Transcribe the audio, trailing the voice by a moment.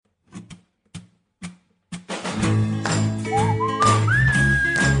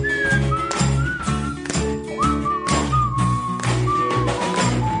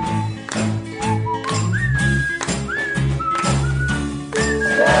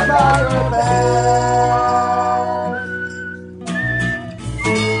by Your Band.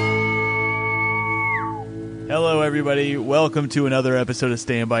 Hello, everybody. Welcome to another episode of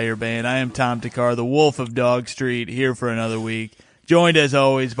Stand By Your Band. I am Tom Takar, the Wolf of Dog Street, here for another week. Joined, as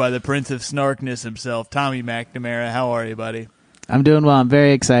always, by the Prince of Snarkness himself, Tommy McNamara. How are you, buddy? I'm doing well. I'm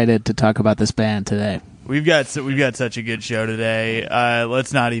very excited to talk about this band today. We've got such a good show today.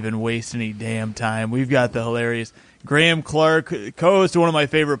 Let's not even waste any damn time. We've got the hilarious Graham Clark, co-host of one of my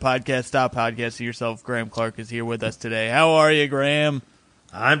favorite podcasts, Stop Podcasting Yourself. Graham Clark is here with us today. How are you, Graham?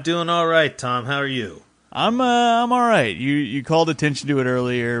 I'm doing all right, Tom. How are you? I'm all right. You called attention to it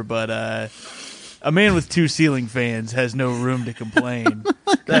earlier, but a man with 2 ceiling fans has no room to complain.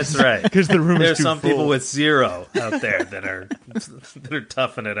 That's right. Because the room is There's too some full. people with 0 out there that are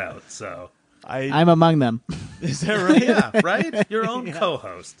toughing it out. So I'm among them. Is that right? yeah, right. Your own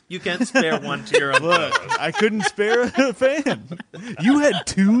co-host. You can't spare one to your own Look, co-host. I couldn't spare a fan. You had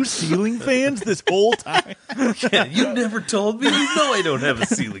 2 ceiling fans this whole time. Yeah, you never told me. You know I don't have a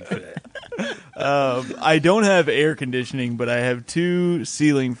ceiling fan. I don't have air conditioning, but I have 2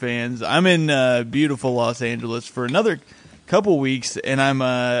 ceiling fans. I'm in beautiful Los Angeles for another couple weeks, and I'm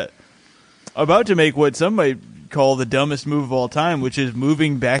about to make what some might call the dumbest move of all time, which is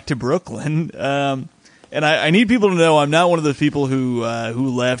moving back to Brooklyn. And I need people to know I'm not one of those people who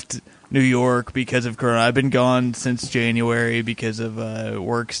left New York because of Corona. I've been gone since January because of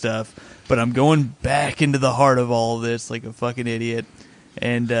work stuff, but I'm going back into the heart of all of this like a fucking idiot.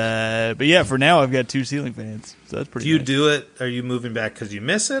 And but yeah, for now I've got 2 ceiling fans, so that's pretty. Do you nice. do it? Are you moving back because you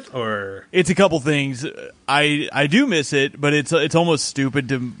miss it, or It's a couple things. I do miss it, but it's almost stupid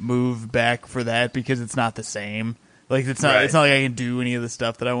to move back for that because it's not the same. Like it's not Right. it's not like I can do any of the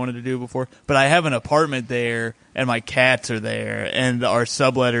stuff that I wanted to do before. But I have an apartment there, and my cats are there, and our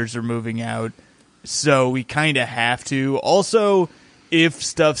subletters are moving out, so we kind of have to. Also, if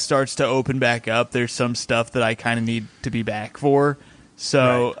stuff starts to open back up, there's some stuff that I kind of need to be back for.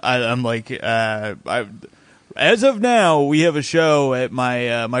 So I'm like, as of now, we have a show at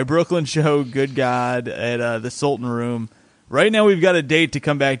my Brooklyn show, Good God, at the Sultan Room. Right now, we've got a date to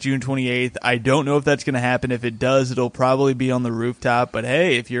come back June 28th. I don't know if that's going to happen. If it does, it'll probably be on the rooftop. But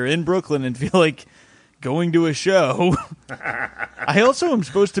hey, if you're in Brooklyn and feel like going to a show, I also am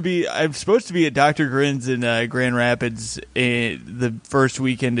supposed to be. I'm supposed to be at Dr. Grin's in Grand Rapids the first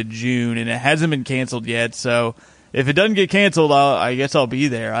weekend of June, and it hasn't been canceled yet. So if it doesn't get canceled, I guess I'll be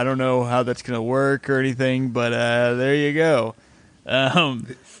there. I don't know how that's going to work or anything, but there you go.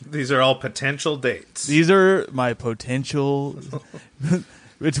 these are all potential dates? These are my potential.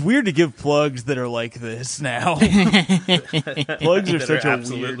 It's weird to give plugs that are like this now. Plugs are such a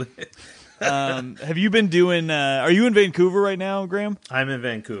absolutely. weird. Have you been doing? Are you in Vancouver right now, Graham? I'm in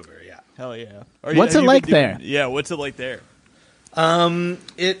Vancouver. Yeah. Hell yeah. What's it like there? Yeah, what's it like there?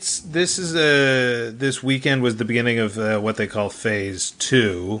 This weekend was the beginning of what they call phase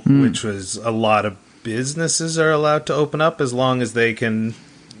 2, which was a lot of businesses are allowed to open up as long as they can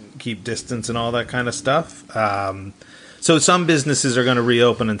keep distance and all that kind of stuff. So some businesses are going to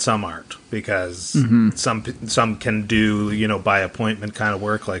reopen and some aren't because some can do, by appointment kind of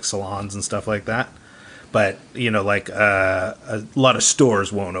work like salons and stuff like that. But, like a lot of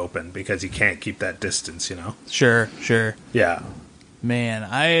stores won't open because you can't keep that distance, Sure. Yeah. Man,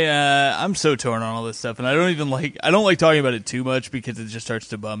 I'm so torn on all this stuff, and I don't like talking about it too much because it just starts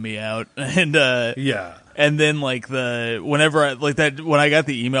to bum me out. And Yeah. and then like when I got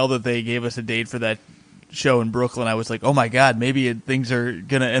the email that they gave us a date for that show in Brooklyn, I was like, oh my god, maybe things are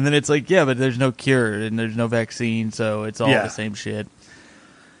gonna. And then it's like, yeah, but there's no cure and there's no vaccine, so it's all the same shit.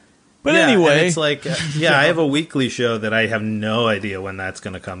 But anyway, and it's like, I have a weekly show that I have no idea when that's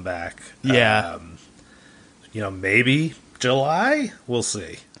going to come back. Yeah. Maybe July? We'll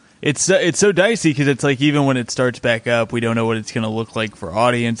see. It's so dicey because it's like even when it starts back up, we don't know what it's going to look like for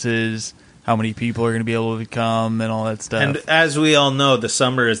audiences, how many people are going to be able to come, and all that stuff. And as we all know, the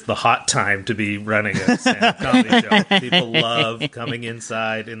summer is the hot time to be running a stand-up comedy show. People love coming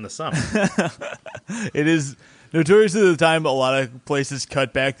inside in the summer. It is notoriously the time a lot of places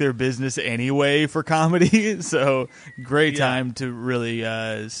cut back their business anyway for comedy, so great time to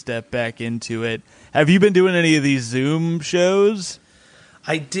really step back into it. Have you been doing any of these Zoom shows?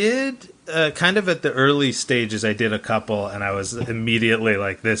 I did, kind of at the early stages, I did a couple, and I was immediately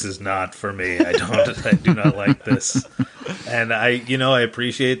like, this is not for me. I do not like this. And I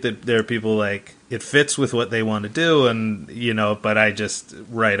appreciate that there are people like it fits with what they want to do, and but I just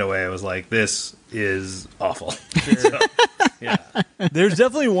right away I was like, this is awful. So, yeah. There's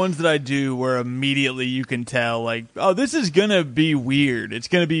definitely ones that I do where immediately you can tell, like, oh, this is gonna be weird. It's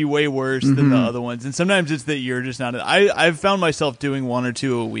gonna be way worse than the other ones. And sometimes it's that you're just not. I've found myself doing 1 or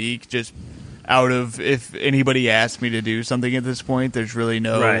 2 a week just out of, if anybody asks me to do something at this point, there's really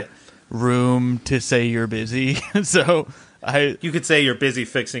no room to say you're busy. So you could say you're busy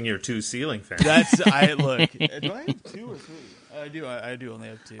fixing your 2 ceiling fans. look. Do I have 2 or 3? I do only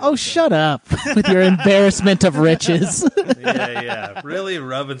have 2. Oh, shut up with your embarrassment of riches. Yeah. Really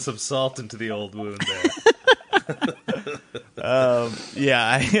rubbing some salt into the old wound there.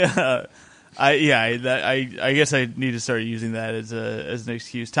 I guess I need to start using that as an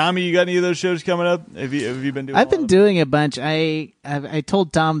excuse. Tommy, you got any of those shows coming up? Have you been doing? I've been doing a bunch. I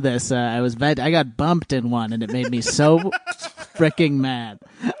told Tom this. I got bumped in one, and it made me so freaking mad.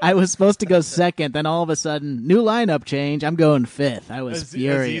 I was supposed to go second, then all of a sudden, new lineup change. I'm going 5th. I was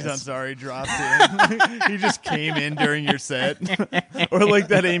furious. Aziz Ansari dropped in. He just came in during your set, or like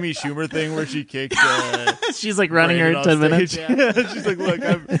that Amy Schumer thing where she kicked. She's like running her Brandon 10 on minutes. stage. Yeah. She's like, look,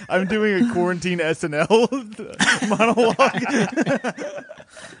 I'm doing a quarantine SNL monologue.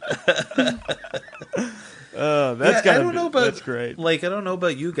 That's great. Like, I don't know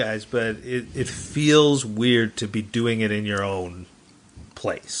about you guys, but it feels weird to be doing it in your own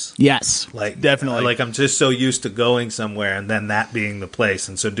place. Yes, like definitely. Like, I'm just so used to going somewhere and then that being the place,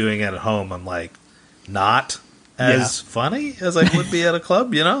 and so doing it at home, I'm like not as funny as I would be at a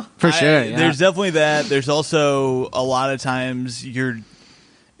club, for sure. There's definitely that. There's also a lot of times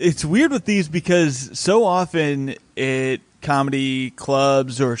it's weird with these because so often at comedy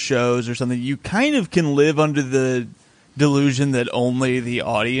clubs or shows or something, you kind of can live under the delusion that only the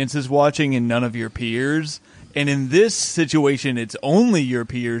audience is watching and none of your peers. And in this situation, it's only your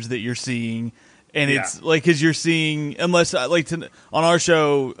peers that you're seeing. And it's like, because you're seeing, unless on our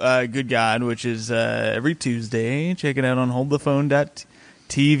show, Good God, which is every Tuesday, check it out on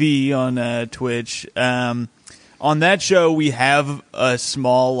holdthephone.tv on Twitch. On that show, we have a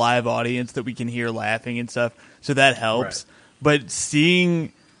small live audience that we can hear laughing and stuff, so that helps. Right. But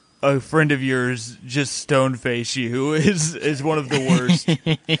seeing a friend of yours just stone face you is one of the worst.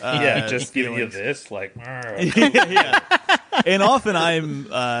 Just giving you this, like, yeah. And often I'm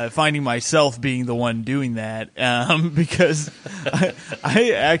finding myself being the one doing that because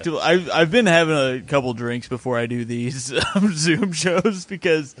I've been having a couple drinks before I do these Zoom shows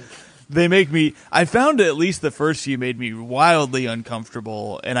because they make me. I found at least the first few made me wildly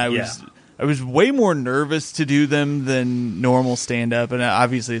uncomfortable, and I was way more nervous to do them than normal stand-up, and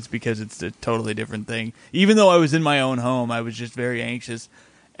obviously it's because it's a totally different thing. Even though I was in my own home, I was just very anxious.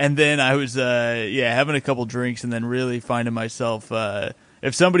 And then I was, having a couple drinks and then really finding myself,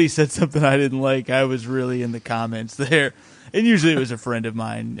 if somebody said something I didn't like, I was really in the comments there. And usually it was a friend of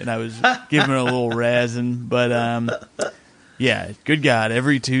mine, and I was giving it a little razzing. But, good God,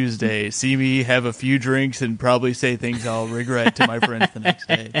 every Tuesday, see me have a few drinks and probably say things I'll regret to my friends the next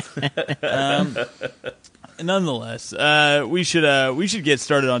day. Nonetheless, we should get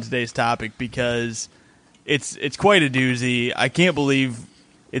started on today's topic because it's quite a doozy. I can't believe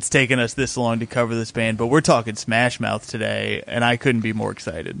it's taken us this long to cover this band, but we're talking Smash Mouth today, and I couldn't be more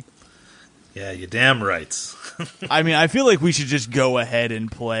excited. Yeah, you're damn right. I mean, I feel like we should just go ahead and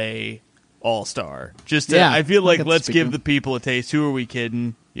play All-Star. I feel like let's give the people a taste. Who are we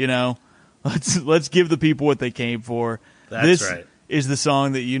kidding? Let's give the people what they came for. That's right. Is the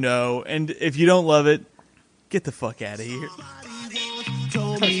song that you know, and if you don't love it, get the fuck out of here.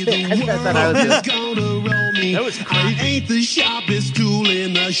 That was crazy. I ain't the sharpest tool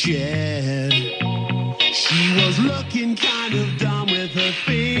in the shed. She was looking kind of dumb with her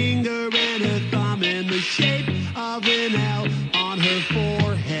finger and her thumb in the shape of an L on her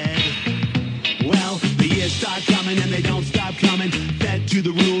forehead. Well, the years start coming and they don't stop coming. Fed to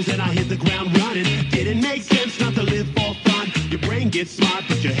the rules and I hit the ground running. Didn't make sense not to live for fun. Your brain gets smart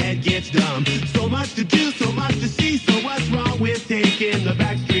but your head gets dumb. So much to do, so much to see. So what's wrong with taking the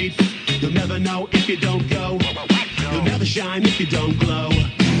back streets? You'll never know if you don't go. You'll never shine if you don't glow.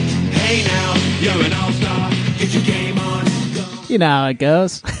 Hey now, you're an all-star. Get your game on. Go. You know how it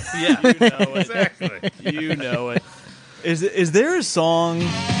goes. Yeah, you know it. Exactly. You know it. Is there a song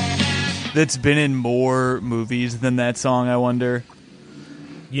that's been in more movies than that song, I wonder?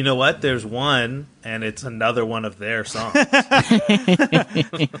 You know what? There's one, and it's another one of their songs.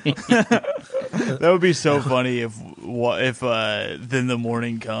 That would be so funny if Then the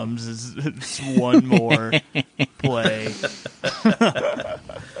Morning Comes is one more play.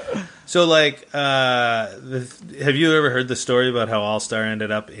 So, like, have you ever heard the story about how All-Star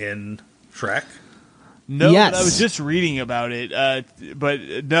ended up in Shrek? No, Yes. but I was just reading about it.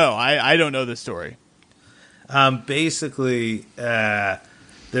 But no, I don't know the story. Basically, the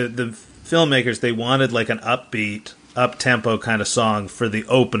filmmakers, they wanted like an upbeat, up-tempo kind of song for the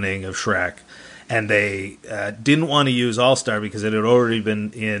opening of Shrek, and they didn't want to use All Star because it had already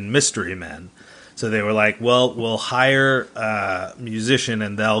been in Mystery Men. So they were like, well, we'll hire a musician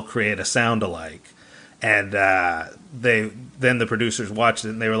and they'll create a sound-alike. And then the producers watched it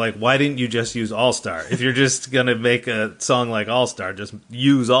and they were like, why didn't you just use All Star? If you're just going to make a song like All Star, just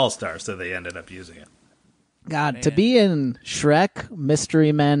use All Star. So they ended up using it. God, to be in Shrek,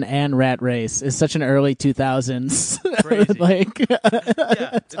 Mystery Men, and Rat Race is such an early 2000s. Crazy. like,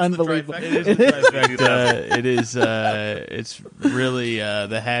 It's unbelievable. The It is the trifecta. It is. It's really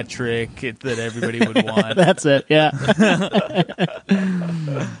the hat trick that everybody would want. That's it. Yeah.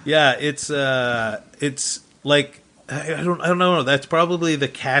 Yeah, it's like I don't know. That's probably the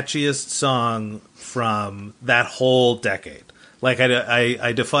catchiest song from that whole decade. Like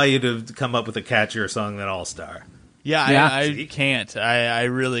I defy you to come up with a catchier song than All Star. Yeah, Yeah. I can't. I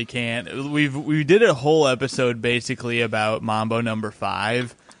really can't. We did a whole episode basically about Mambo Number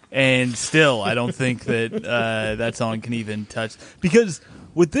 5, and still I don't think that that song can even touch. Because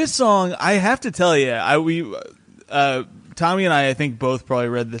with this song, I have to tell you, Tommy and I think both probably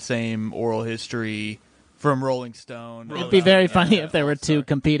read the same oral history from Rolling Stone. It'd be very funny if there were two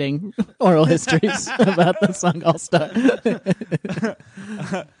competing oral histories about the song All Star.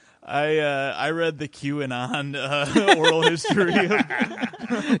 I read the QAnon oral history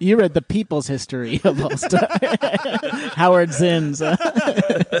of You read the people's history of All Star. Howard Zinn's.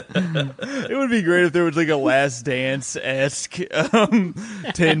 It would be great if there was like a Last Dance-esque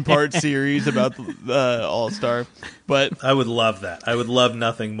 10-part series about the All-Star. But I would love that. I would love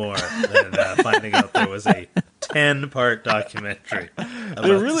nothing more than finding out there was a 10-part documentary.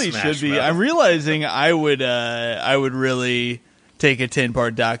 there really should be. I'm realizing I would really take a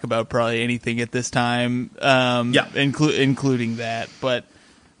 10-part doc about probably anything at this time. Including that. But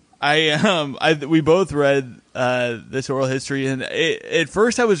we both read this oral history, and at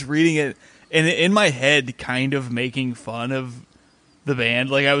first I was reading it, and in my head, kind of making fun of the band.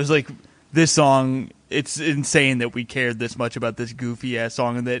 Like I was like, "This song, it's insane that we cared this much about this goofy ass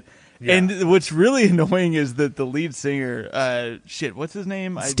song." And that, and what's really annoying is that the lead singer, what's his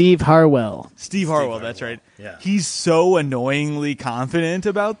name? Steve Harwell. Steve Harwell, that's right. Yeah. He's so annoyingly confident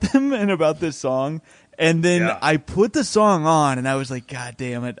about them and about this song. And then I put the song on, and I was like, God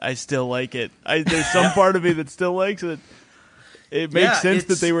damn it, I still like it. There's some part of me that still likes it. It makes sense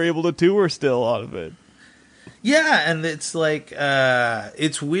that they were able to tour still out of it. Yeah, and it's like,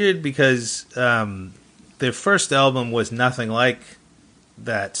 it's weird because their first album was nothing like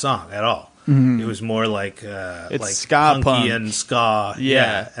that song at all. Mm-hmm. It was more like it's ska punky punk and ska.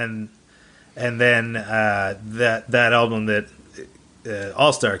 Yeah. And then that album that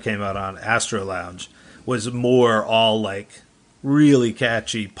All Star came out on, Astro Lounge, was more all like really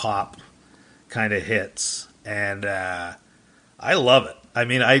catchy pop kind of hits, and I love it. I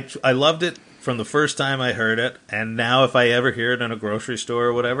mean, I loved it from the first time I heard it, and now if I ever hear it in a grocery store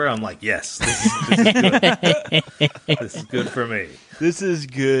or whatever, I'm like, yes, this is good. This is good for me. This is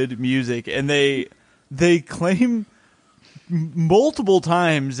good music, and they claim multiple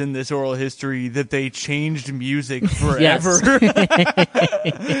times in this oral history that they changed music forever.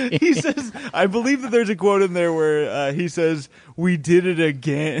 He says, I believe that there's a quote in there where he says, "We did it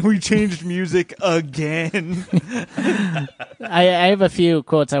again. We changed music again." I have a few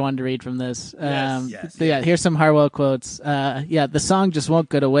quotes I wanted to read from this. Yes. Here's some Harwell quotes. The song just won't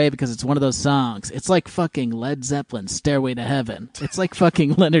go away because it's one of those songs. It's like fucking Led Zeppelin's Stairway to Heaven. It's like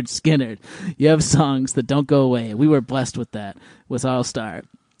fucking Leonard Skinner. You have songs that don't go away. We were blessed with that with All Star.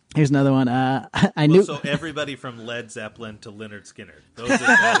 Here's another one. I knew. So everybody from Led Zeppelin to Leonard Skinner.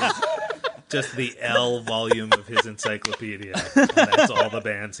 That is just the L volume of his encyclopedia. And that's all the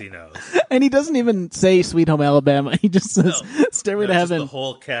bands he knows. And he doesn't even say Sweet Home Alabama. He just says Stairway to Heaven. Just the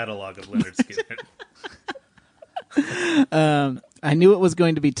whole catalog of Leonard Skinner. I knew it was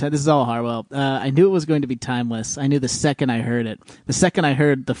going to be. This is all Harwell. I knew it was going to be timeless. I knew the second I heard it. The second I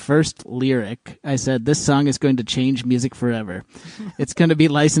heard the first lyric, I said, "This song is going to change music forever. It's going to be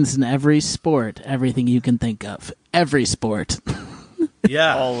licensed in every sport, everything you can think of, every sport."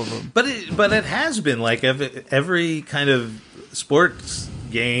 Yeah, all of them. But it has been like every kind of sports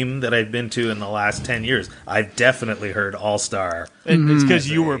game that I've been to in the last 10 years. I've definitely heard All Star. It's because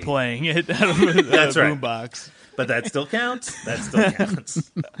you were playing it out of a That's right. boombox. But that still counts. That still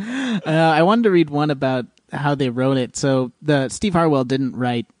counts. I wanted to read one about how they wrote it. So Steve Harwell didn't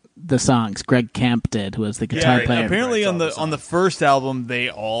write the songs. Greg Camp did, who was the guitar player. Apparently Writes on all the the first album they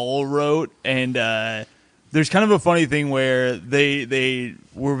all wrote, and there's kind of a funny thing where they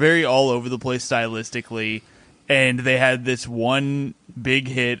were very all over the place stylistically, and they had this one big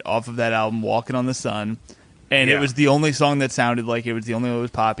hit off of that album, Walking on the Sun, and it was the only song that sounded like it was the only one that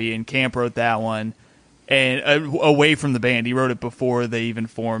was poppy, and Camp wrote that one, and away from the band. He wrote it before they even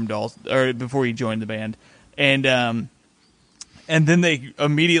formed, or before he joined the band, and then they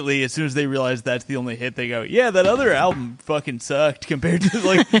immediately, as soon as they realized that's the only hit, they go, yeah, that other album fucking sucked compared to,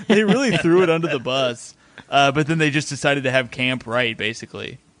 like, they really threw it under the bus. But then they just decided to have Camp write,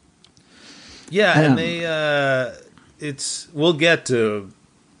 basically. Yeah, and they, we'll get to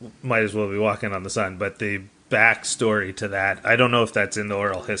Might As Well Be Walking on the Sun, but the backstory to that, I don't know if that's in the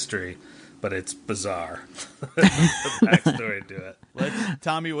oral history, but it's bizarre. The backstory to it.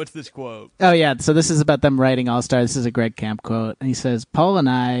 Tommy, what's this quote? Oh, yeah. So this is about them writing All Star. This is a Greg Camp quote. And he says, Paul and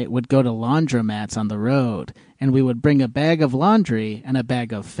I would go to laundromats on the road, and we would bring a bag of laundry and a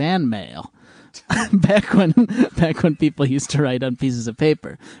bag of fan mail. back when people used to write on pieces of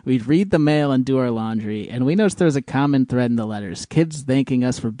paper. We'd read the mail and do our laundry, and we noticed there was a common thread in the letters. Kids thanking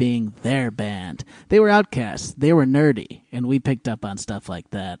us for being their band. They were outcasts. They were nerdy, and we picked up on stuff like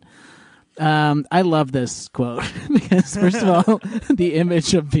that. I love this quote because, first of all, the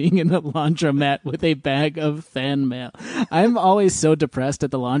image of being in a laundromat with a bag of fan mail. I'm always so depressed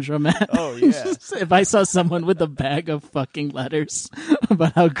at the laundromat. Oh, yeah. If I saw someone with a bag of fucking letters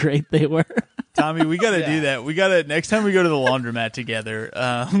about how great they were. Tommy, we gotta do that. We gotta, next time we go to the laundromat together,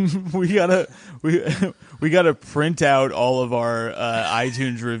 we gotta print out all of our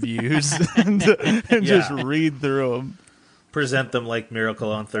iTunes reviews and just read through them. Present them like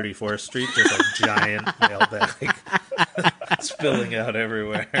Miracle on 34th Street, just a giant mailbag spilling out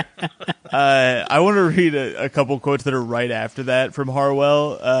everywhere. I want to read a couple quotes that are right after that from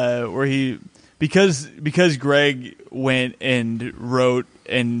Harwell, where he, because Greg went and wrote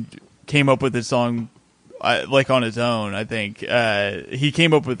and came up with this song like on his own. I think he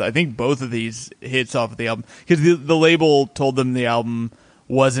came up with, I think, both of these hits off of the album because the label told them the album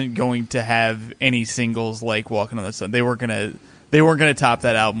wasn't going to have any singles like Walking on the Sun. They weren't gonna top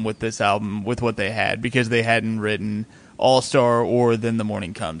that album with this album with what they had because they hadn't written All Star or Then the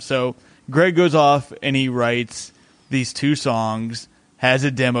Morning Comes. So Greg goes off and he writes these two songs, has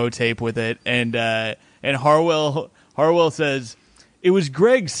a demo tape with it, and Harwell says, it was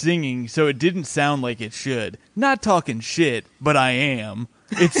Greg singing, so it didn't sound like it should. Not talking shit, but I am.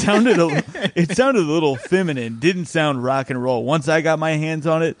 It sounded a little feminine. Didn't sound rock and roll. Once I got my hands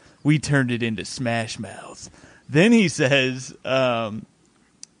on it, we turned it into Smash Mouth. Then he says, I'm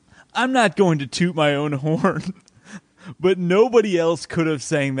not going to toot my own horn, but nobody else could have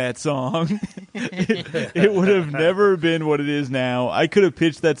sang that song. It would have never been what it is now. I could have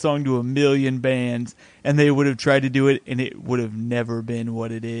pitched that song to 1 million bands, and they would have tried to do it, and it would have never been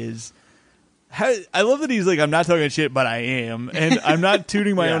what it is. I love that he's like, I'm not talking shit, but I am, and I'm not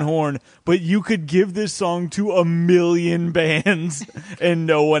tooting my own horn, but you could give this song to 1 million bands, and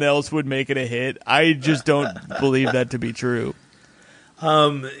no one else would make it a hit. I just don't believe that to be true.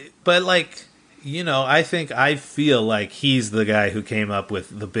 But, like, you know, I feel like he's the guy who came up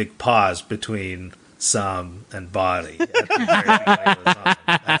with the big pause between some and body. At the very beginning of the song.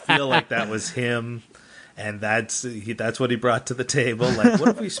 I feel like that was him. And that's what he brought to the table. Like, what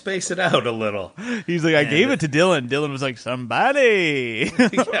if we space it out a little? He's like, I gave it to Dylan. Dylan was like, somebody.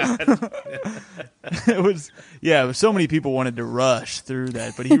 It was so many people wanted to rush through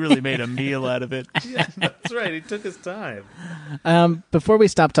that, but he really made a meal out of it. Yeah, that's right. He took his time. Before we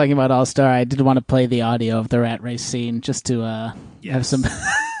stop talking about All Star, I did want to play the audio of the rat race scene just to have some,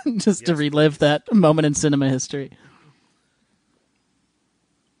 to relive that moment in cinema history.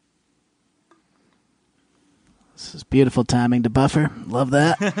 This is beautiful timing to buffer. Love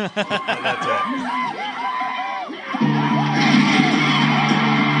that. That's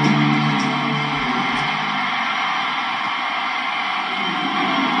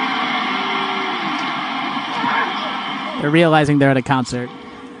it. They're realizing they're at a concert. Whoa!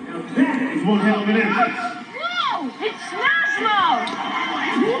 It's Smash Mouth!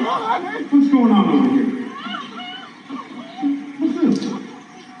 What's going on over here? What's this?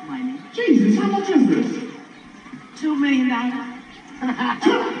 Money. Jesus, how much is this? $2 million. $2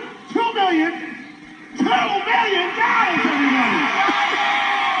 million? $2 million, everybody! $2 million!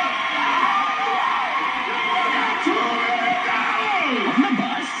 On the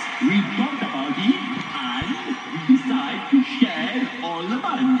bus, we talked about it and we decide to share all the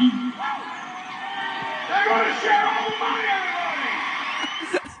money. They're going to share all the money, everybody!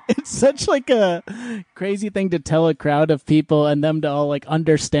 It's such like a crazy thing to tell a crowd of people and them to all like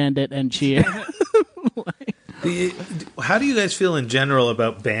understand it and cheer. How do you guys feel in general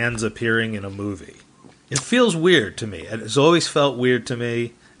about bands appearing in a movie? It feels weird to me. It's always felt weird to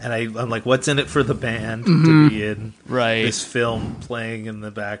me. And I'm like, what's in it for the band to be in Right. this film playing in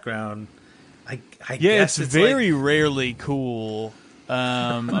the background? I Yeah, guess it's very rarely cool.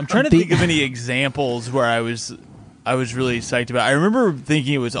 I'm trying to think of any examples where I was really psyched about. I remember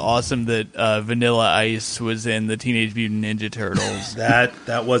thinking it was awesome that Vanilla Ice was in the Teenage Mutant Ninja Turtles.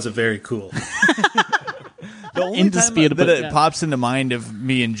 that was a very cool. The only Indisputable, time that it yeah. pops into mind of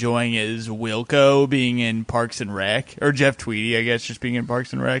me enjoying it is Wilco being in Parks and Rec, or Jeff Tweedy, I guess, just being in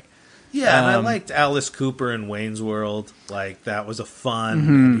Parks and Rec. Yeah, and I liked Alice Cooper in Wayne's World. Like, that was a fun.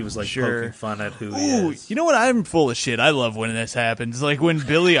 And he was like Sure. poking fun at who Ooh, he is. you know what? I'm full of shit. I love when this happens. Like when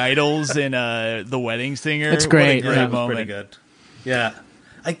Billy Idol's in The Wedding Singer. It's What a great. great that was moment. pretty good. Yeah.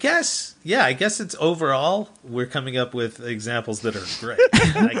 I guess it's overall, we're coming up with examples that are great.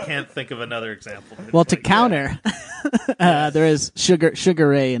 I can't think of another example. Well, to counter, there is Sugar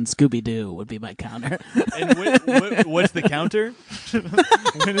Ray and Scooby Doo would be my counter. And what's the counter?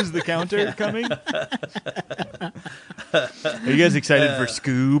 When is the counter coming? Are you guys excited for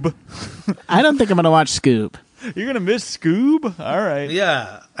Scoob? I don't think I'm going to watch Scoob. You're gonna miss Scoob? All right.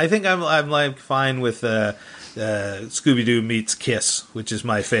 Yeah, I think I'm like fine with Scooby Doo meets Kiss, which is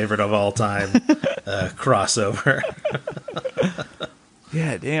my favorite of all time crossover.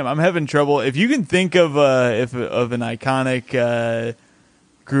 Yeah, damn. I'm having trouble. If you can think of of an iconic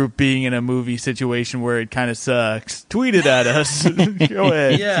group being in a movie situation where it kind of sucks, tweet it at us. Go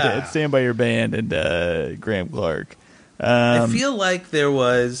ahead. Yeah. Stand by your band and Graham Clark. I feel like there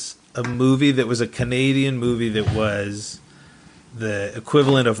was a movie that was a Canadian movie that was the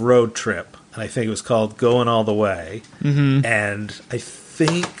equivalent of Road Trip, and I think it was called Going All the Way. Mm-hmm. And I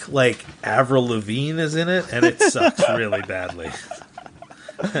think like Avril Lavigne is in it, and it sucks really badly.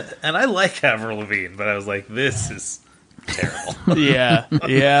 And I like Avril Lavigne, but I was like, this is terrible. Yeah.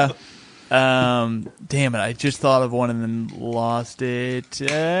 Damn it! I just thought of one and then lost it.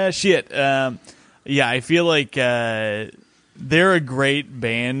 Shit. Yeah, I feel like they're a great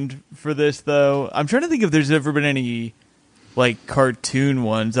band for this, though. I'm trying to think if there's ever been any like cartoon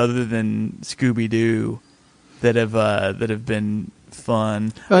ones other than Scooby Doo that have been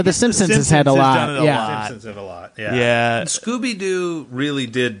fun. Oh, The Simpsons has had a lot. done it a Yeah. lot. Simpsons have a lot. Yeah. Yeah. Scooby Doo really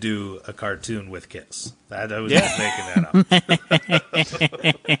did do a cartoon with Kiss. I was just making that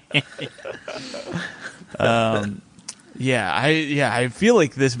up. I feel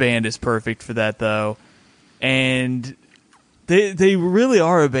like this band is perfect for that, though, and they really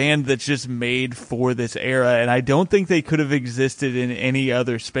are a band that's just made for this era, and I don't think they could have existed in any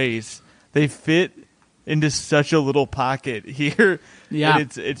other space. They fit into such a little pocket here. Yeah.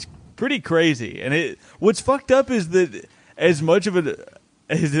 And it's pretty crazy. And what's fucked up is that as much of an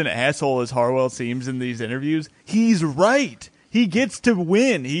asshole as Harwell seems in these interviews, he's right. He gets to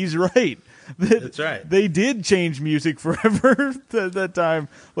win. He's right. That's right. They did change music forever at that time.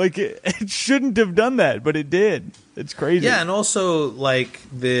 Like, it shouldn't have done that, but it did. It's crazy. Yeah, and also, like,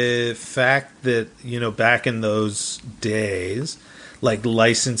 the fact that, back in those days, like,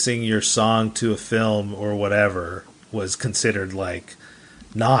 licensing your song to a film or whatever was considered, like,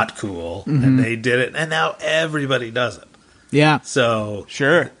 not cool. Mm-hmm. And they did it, and now everybody does it. Yeah. So,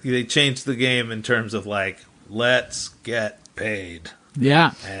 Sure. they changed the game in terms of, like, let's get paid.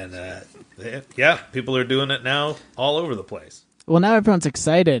 Yeah. And, people are doing it now all over the place. Well, now everyone's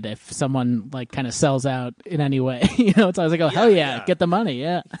excited if someone like kind of sells out in any way. It's always like, oh, hell yeah, yeah. get the money.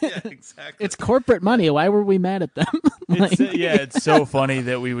 Yeah. Yeah, exactly. It's corporate money. Why were we mad at them? It's so funny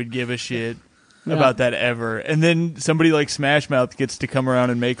that we would give a shit about that ever. And then somebody like Smash Mouth gets to come around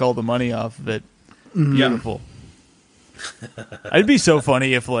and make all the money off of it. Beautiful. It'd be so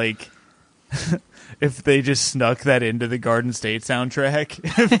funny if, like, if they just snuck that into the Garden State soundtrack.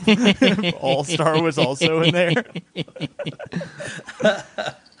 If All Star was also in there.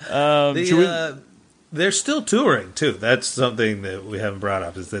 They're still touring too. That's something that we haven't brought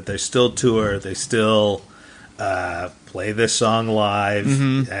up, is that they still tour. They still play this song live,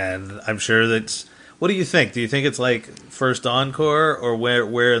 and I'm sure that's. What do you think? Do you think it's like first encore, or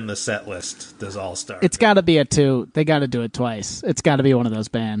where in the set list does All Star? It's got to be a two. They got to do it twice. It's got to be one of those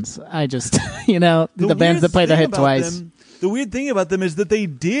bands. I just, the bands that play the hit twice. The weird thing about them is that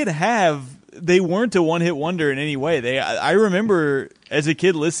they weren't a one-hit wonder in any way. I remember as a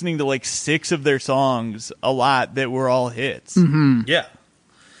kid listening to like 6 of their songs a lot that were all hits. Mm-hmm.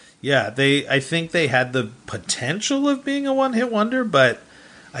 Yeah. I think they had the potential of being a one-hit wonder, but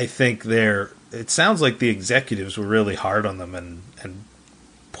I think it sounds like the executives were really hard on them and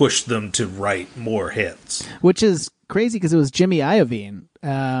pushed them to write more hits. Which is crazy because it was Jimmy Iovine,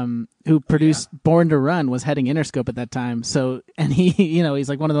 who produced Born to Run, was heading Interscope at that time. So, and he, he's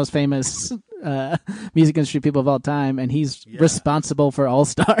like one of those famous music industry people of all time, and he's responsible for All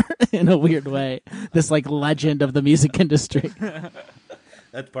Star in a weird way. This like legend of the music industry.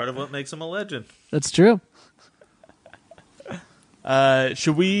 That's part of what makes him a legend. That's true.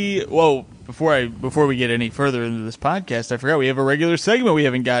 Should we? Whoa! Before we get any further into this podcast, I forgot we have a regular segment we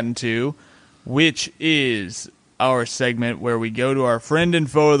haven't gotten to, which is our segment where we go to our friend and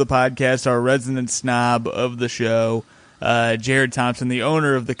foe of the podcast, our resident snob of the show, Jared Thompson, the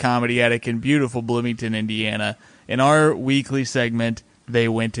owner of the Comedy Attic in beautiful Bloomington, Indiana. In our weekly segment, They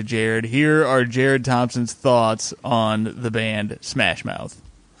Went to Jared. Here are Jared Thompson's thoughts on the band Smash Mouth.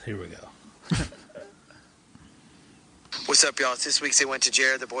 Here we go. What's up, y'all? It's this week's They Went to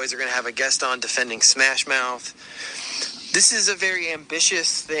Jared. The boys are going to have a guest on defending Smash Mouth. This is a very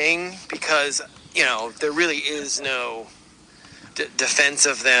ambitious thing because, there really is no defense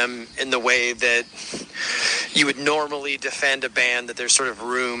of them in the way that you would normally defend a band, that there's sort of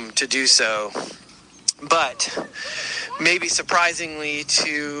room to do so. But maybe surprisingly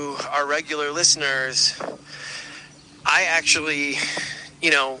to our regular listeners, I actually,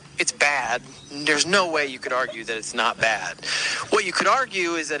 it's bad. There's no way you could argue that it's not bad. What you could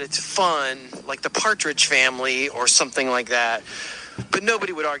argue is that it's fun, like the Partridge Family or something like that, but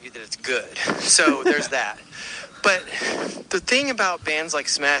nobody would argue that it's good. So there's that. But the thing about bands like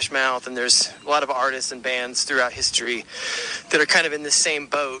Smash Mouth, and there's a lot of artists and bands throughout history that are kind of in the same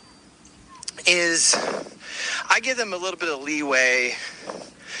boat, is I give them a little bit of leeway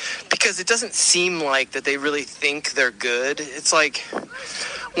because it doesn't seem like that they really think they're good. It's like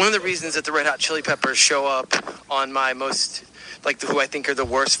one of the reasons that the Red Hot Chili Peppers show up on my most, who I think are the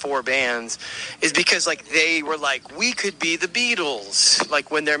worst 4 bands, is because, they were like, we could be the Beatles,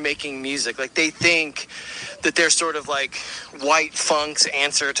 when they're making music. They think that they're sort of like White Funk's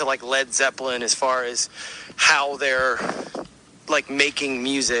answer to, Led Zeppelin as far as how they're, making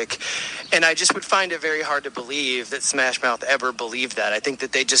music. And I just would find it very hard to believe that Smash Mouth ever believed that. I think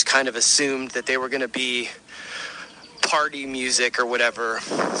that they just kind of assumed that they were going to be party music or whatever.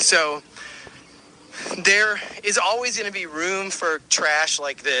 So there is always going to be room for trash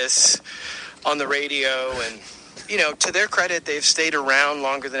like this on the radio, and to their credit, they've stayed around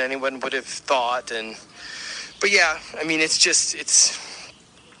longer than anyone would have thought. But yeah, I mean, it's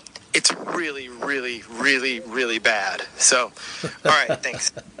really, really, really, really bad. So, all right,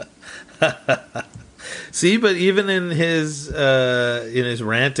 thanks. See, but even in his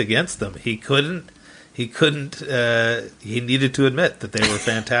rant against them, he needed to admit that they were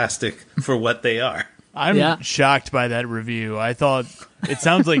fantastic for what they are. I'm shocked by that review. I thought it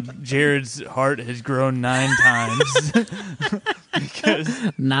sounds like Jared's heart has grown 9 times.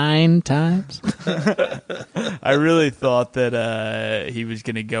 9 times? I really thought that he was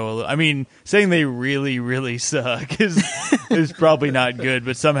going to go saying they really, really suck is probably not good,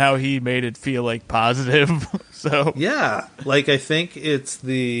 but somehow he made it feel like positive. So yeah, I think it's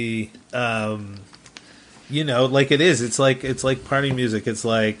the it is. It's like party music. It's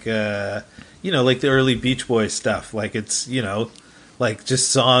like like the early Beach Boys stuff. It's just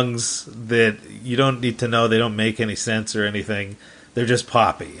songs that you don't need to know. They don't make any sense or anything. They're just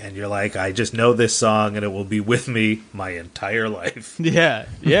poppy, and you're like, I just know this song, and it will be with me my entire life. Yeah.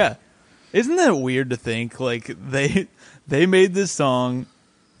 Isn't that weird to think they made this song?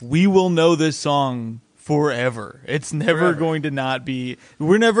 We will know this song forever. It's never going to not be.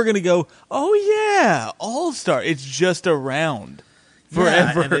 We're never going to go, oh yeah, All Star. It's just around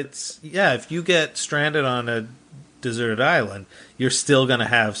forever. Yeah, and if you get stranded on a deserted island, you're still going to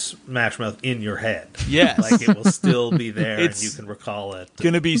have Smash Mouth in your head. Yes. It will still be there, and you can recall it.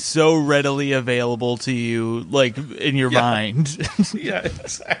 Going to be so readily available to you, in your mind. Yeah,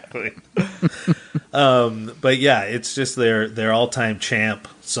 exactly. But yeah, it's just their all-time champ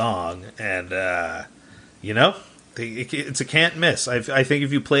song, and it's a can't miss. I think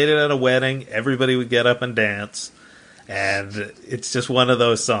if you played it at a wedding, everybody would get up and dance. And it's just one of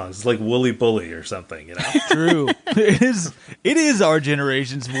those songs. It's like Wooly Bully or something, True. It is our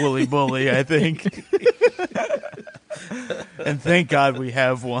generation's Wooly Bully, I think. And thank God we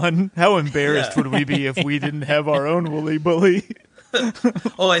have one. How embarrassed would we be if we didn't have our own Wooly Bully?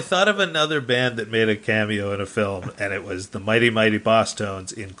 Oh, I thought of another band that made a cameo in a film, and it was the Mighty Mighty Boss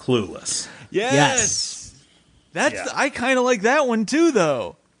Tones in Clueless. Yes. I kind of like that one too,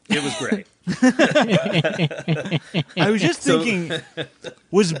 though. It was great. I was just thinking,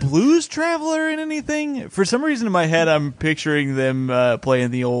 was Blues Traveler in anything? For some reason in my head, I'm picturing them playing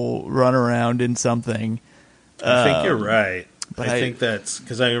the old runaround in something. I think you're right. But I think that's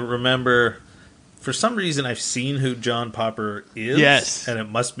because I remember for some reason, I've seen who John Popper is. Yes. And it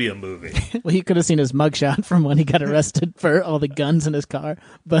must be a movie. Well, you could have seen his mugshot from when he got arrested for all the guns in his car,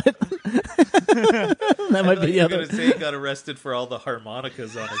 but that might be the You're other. going to say he got arrested for all the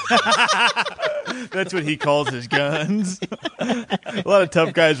harmonicas on his gun. That's what he calls his guns. A lot of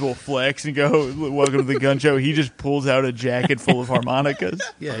tough guys will flex and go, "Welcome to the gun show." He just pulls out a jacket full of harmonicas.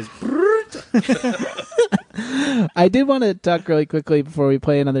 Yeah, he's... I did want to talk really quickly before we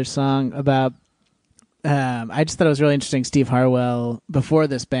play another song about. I just thought it was really interesting. Steve Harwell, before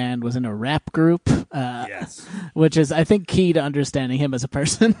this band, was in a rap group, Yes. which is, I think, key to understanding him as a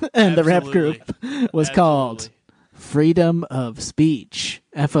person. And the rap Absolutely. group was called Freedom of Speech,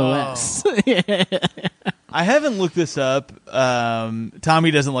 FOS. I haven't looked this up.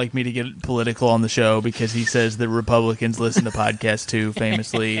 Tommy doesn't like me to get political on the show because he says that Republicans listen to podcasts too,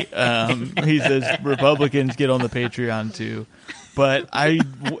 famously. He says Republicans get on the Patreon too. But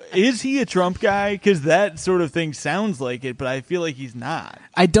is he a Trump guy? Because that sort of thing sounds like it, but I feel like he's not.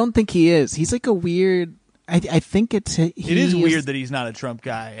 I don't think he is. He's like a weird. I think it's. It is weird that he's not a Trump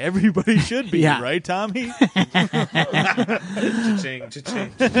guy. Everybody should be, Yeah. right, Tommy? Cha-ching,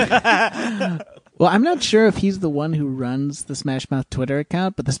 cha-ching. Well, I'm not sure if he's the one who runs the Smash Mouth Twitter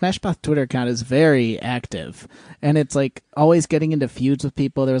account, but the Smash Mouth Twitter account is very active, and it's like always getting into feuds with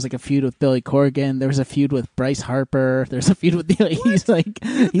people. There was like a feud with Billy Corgan. There was a feud with Bryce Harper. There's a feud with he's like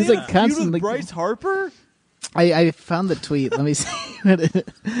constantly. Feud with Bryce Harper? I found the tweet. Let me see what it was.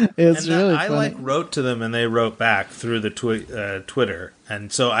 And Really I funny. wrote to them and they wrote back through the Twitter.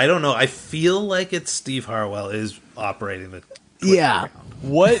 And so I don't know. I feel like it's Steve Harwell is operating the Twitter Yeah. account.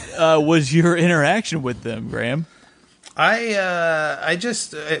 What was your interaction with them, Graham? I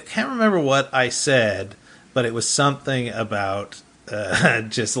can't remember what I said, but it was something about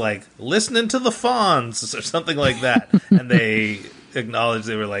just like listening to the Fonz or something like that. And they acknowledged,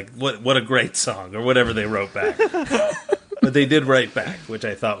 they were like, what a great song, or whatever they wrote back. But they did write back, which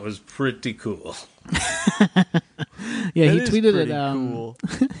I thought was pretty cool. Yeah, That he is tweeted pretty at cool.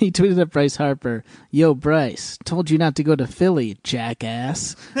 he tweeted at Bryce Harper, "Yo, Bryce, told you not to go to Philly,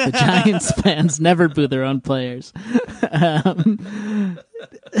 jackass. The Giants fans never boo their own players.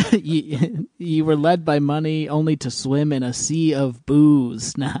 You were led by money only to swim in a sea of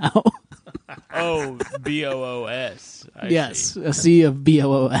booze now." Oh, BOOS. Yes, a sea of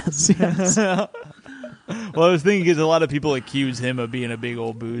BOOS. Yes. Well, I was thinking because a lot of people accuse him of being a big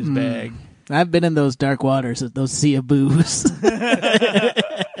old booze bag. I've been in those dark waters, those sea of booze.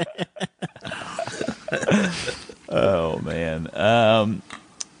 Oh, man.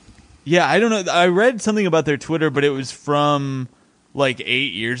 Yeah, I don't know. I read something about their Twitter, but it was from like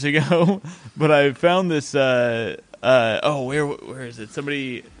 8 years ago. But I found this. Where is it?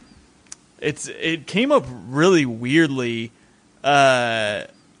 Somebody. It came up really weirdly.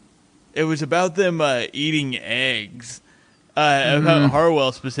 It was about them eating eggs. About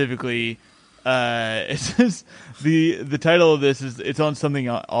Harwell specifically. It says the title of this is, it's on something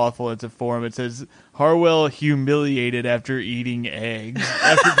awful. It's a forum. It says Harwell humiliated after eating eggs,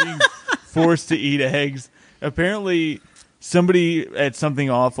 after being forced to eat eggs. Apparently, somebody at Something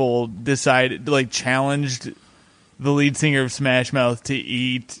Awful challenged the lead singer of Smash Mouth to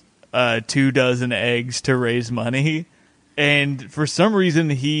eat 24 eggs to raise money, and for some reason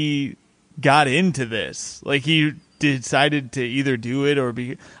he got into this. Like, he decided to either do it or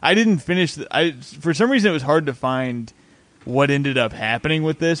be. I didn't finish. For some reason it was hard to find what ended up happening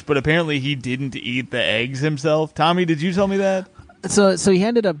with this, but apparently he didn't eat the eggs himself. Tommy, did you tell me that? So he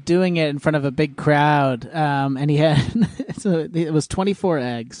ended up doing it in front of a big crowd, and he had so it was 24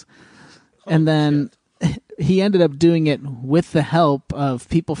 eggs, and then he ended up doing it with the help of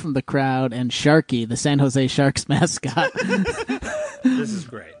people from the crowd and Sharky, the San Jose Sharks mascot. This is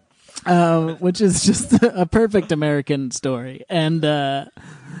great. Which is just a perfect American story. And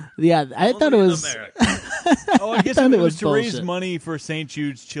yeah, I thought it was. Oh, I guess thought it it was was to raise bullshit. money for St.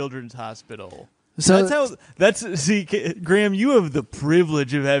 Jude's Children's Hospital. So See, Graham, you have the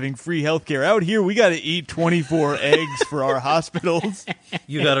privilege of having free healthcare. Out here, we got to eat 24 eggs for our hospitals.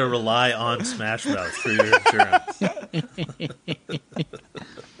 You got to rely on Smash Mouth for your insurance.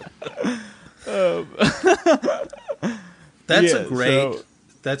 That's Yeah, a great. so-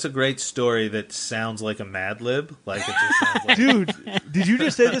 That's a great story that sounds like a Mad Lib. Like, it just sounds like. Dude, did you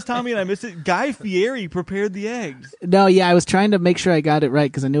just say this, Tommy, and I missed it? Guy Fieri prepared the eggs. no, yeah, I was trying to make sure I got it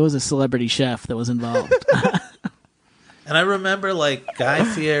right because I knew it was a celebrity chef that was involved. And I remember, like, Guy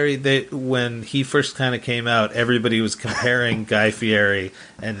Fieri, when he first kind of came out, everybody was comparing Guy Fieri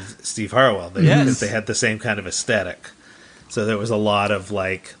and Steve Harwell because they had the same kind of aesthetic. So there was a lot of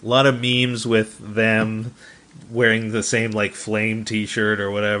memes with them wearing the same like flame T-shirt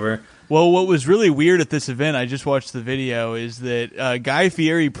or whatever. Well, what was really weird at this event, I just watched the video, is that Guy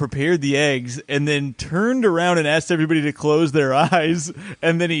Fieri prepared the eggs and then turned around and asked everybody to close their eyes,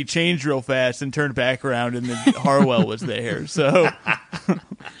 and then he changed real fast and turned back around, and then Harwell was there. So,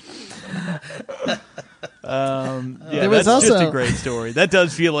 There was that's also just a great story. That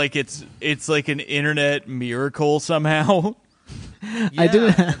does feel like it's like an internet miracle somehow. I do.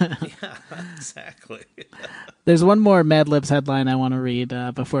 Yeah, exactly. There's one more Mad Libs headline I want to read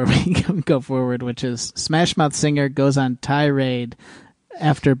before we go forward, which is Smash Mouth singer goes on tirade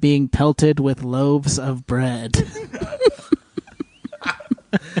after being pelted with loaves of bread.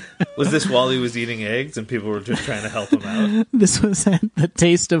 Was this while he was eating eggs and people were just trying to help him out? This was at the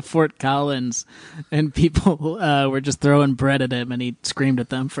Taste of Fort Collins, and people were just throwing bread at him, and he screamed at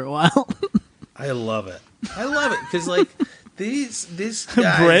them for a while. I love it. I love it because like these guys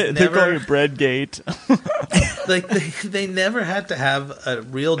Bread, they're never, calling it Breadgate. like they never had to have a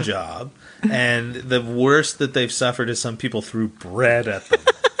real job, and the worst that they've suffered is some people threw bread at them.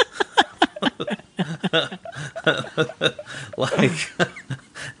 like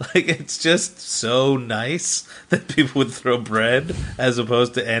it's just so nice that people would throw bread as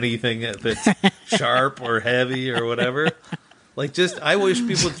opposed to anything that's sharp or heavy or whatever. Like, I wish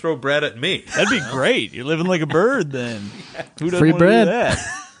people would throw bread at me. That'd be great. You're living like a bird then. Who doesn't Free want to bread. do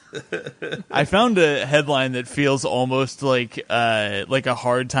that? I found a headline that feels almost like a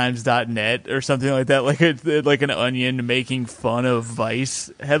hardtimes.net or something like that, like an Onion making fun of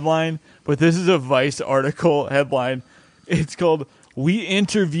Vice headline. But this is a Vice article headline. It's called, "We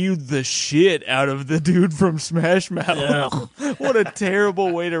interviewed the shit out of the dude from Smash Mouth." What a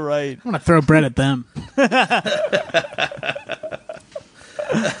terrible way to write. I'm going to throw bread at them.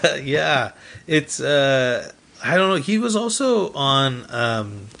 Yeah, it's I don't know. He was also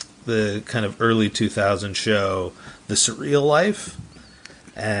on the kind of early 2000 show, The Surreal Life,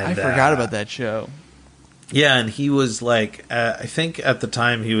 and I forgot about that show. Yeah, and he was like, I think at the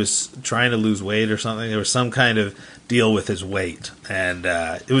time he was trying to lose weight or something. There was some kind of deal with his weight, and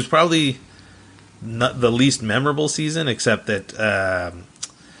it was probably not the least memorable season, except that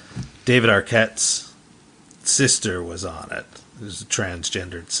David Arquette's sister was on it. It was a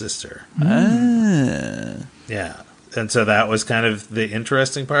transgendered sister. Yeah, and so that was kind of the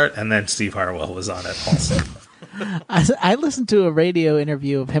interesting part. And then Steve Harwell was on it also. I listened to a radio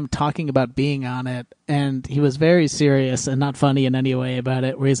interview of him talking about being on it, and he was very serious and not funny in any way about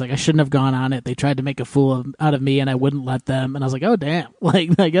it, where he's like, I shouldn't have gone on it. They tried to make a fool out of me, and I wouldn't let them. And I was like, oh, damn.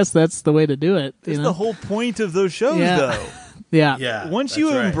 Like, I guess that's the way to do it. That's the whole point of those shows, though. Yeah. Yeah. Once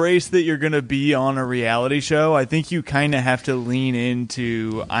you embrace that you're going to be on a reality show, I think you kind of have to lean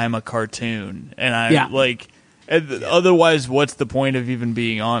into I'm a cartoon. And otherwise, what's the point of even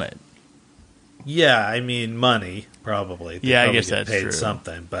being on it? Yeah, I mean, money, probably. They I probably guess get that's paid true.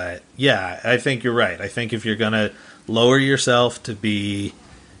 something. But yeah, I think you're right. I think if you're going to lower yourself to be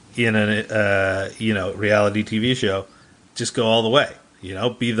in a reality TV show, just go all the way.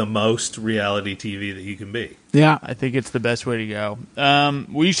 Be the most reality TV that you can be. Yeah. I think it's the best way to go.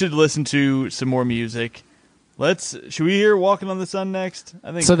 We should listen to some more music. Should we hear "Walking on the Sun" next?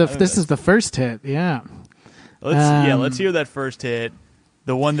 I think So this is the first hit. Yeah. Let's hear that first hit.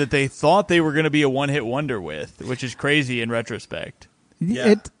 The one that they thought they were going to be a one-hit wonder with, which is crazy in retrospect.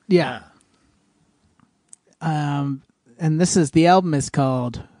 Yeah. And the album is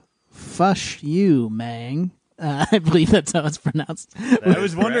called Fush You, Mang. I believe that's how it's pronounced. I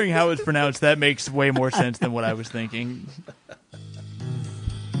was wondering how it's pronounced. That makes way more sense than what I was thinking.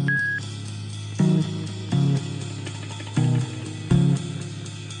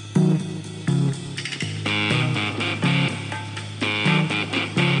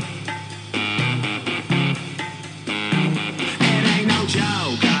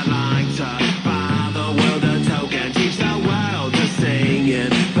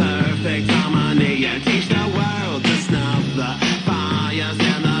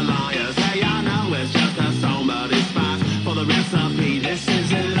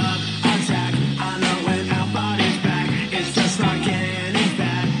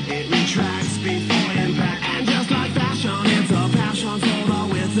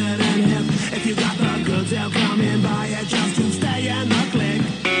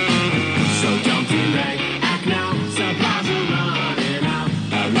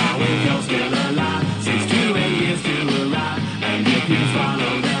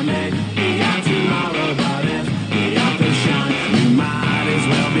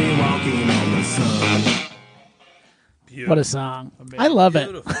 What a song. I love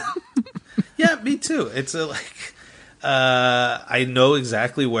it. Yeah, me too. It's I know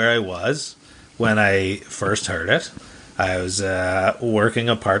exactly where I was when I first heard it. I was working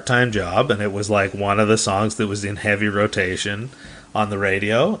a part-time job, and it was like one of the songs that was in heavy rotation on the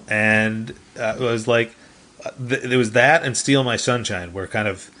radio, and it was like there was that and "Steal My Sunshine" were kind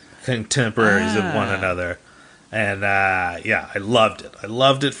of contemporaries of one another, and I loved it. I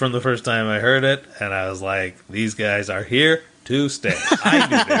loved it from the first time I heard it, and I was like, "These guys are here to stay."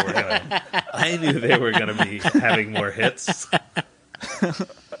 I knew they were gonna be having more hits.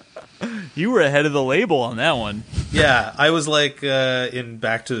 You were ahead of the label on that one. Yeah, I was like in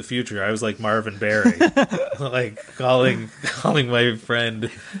Back to the Future. I was like Marvin Berry, like calling my friend,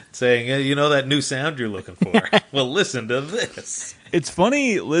 saying, hey, "You know that new sound you're looking for? Well, listen to this." It's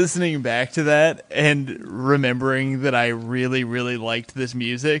funny listening back to that and remembering that I really, really liked this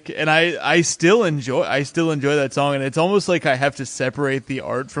music, and I still enjoy that song. And it's almost like I have to separate the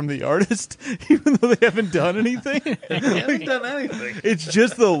art from the artist, even though they haven't done anything. They haven't done anything. It's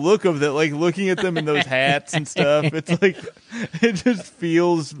just the look of that, like looking at them in those hats and stuff. It's like it just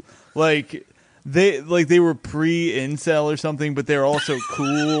feels like they were pre-incel or something, but they're also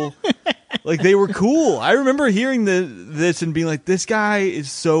cool. Like, they were cool. I remember hearing this and being like, this guy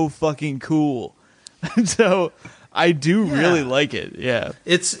is so fucking cool. And so I do really like it. Yeah.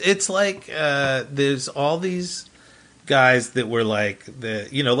 It's like there's all these guys that were like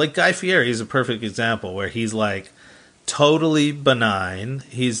like Guy Fieri is a perfect example where he's like totally benign.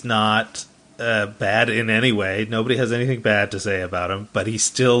 He's not bad in any way. Nobody has anything bad to say about him, but he's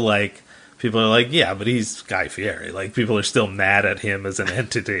still like, people are like, yeah, but he's Guy Fieri. Like, people are still mad at him as an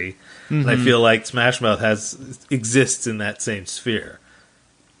entity. Mm-hmm. And I feel like Smash Mouth exists in that same sphere.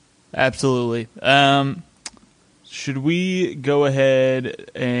 Absolutely. Should we go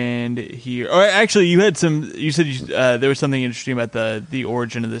ahead and hear? Or actually, you said there was something interesting about the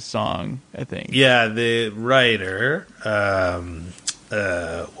origin of this song, I think. Yeah, the writer,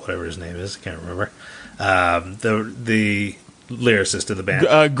 whatever his name is, I can't remember. The lyricist of the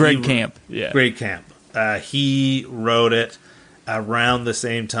band, Greg Camp. Yeah, Greg Camp. He wrote it around the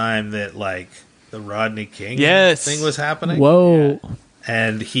same time that like the Rodney King thing was happening. Whoa! Yeah.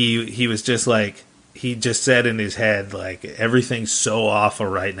 And he was just like, he just said in his head, like, everything's so awful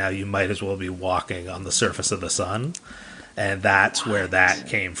right now, you might as well be walking on the surface of the sun. And that's where that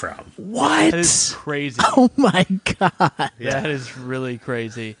came from. What? That is crazy. Oh my god! That is really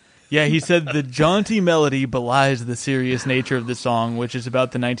crazy. Yeah, he said the jaunty melody belies the serious nature of the song, which is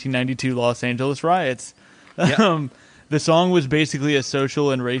about the 1992 Los Angeles riots. Yep. The song was basically a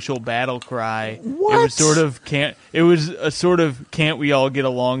social and racial battle cry. What? It was a sort of can't we all get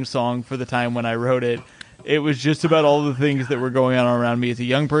along song for the time when I wrote it. It was just about all the things that were going on around me as a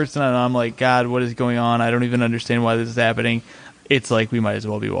young person, and I'm like, God, what is going on? I don't even understand why this is happening. It's like we might as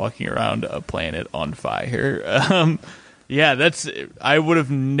well be walking around a planet on fire. Yeah, I would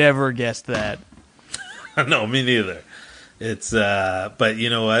have never guessed that. No, me neither. It's but you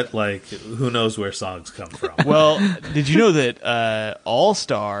know what? Like, who knows where songs come from? Well, did you know that All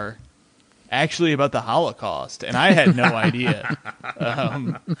Star actually about the Holocaust? And I had no idea.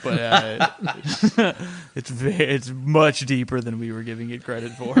 But it's much deeper than we were giving it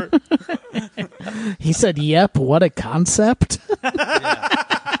credit for. He said, "Yep, what a concept."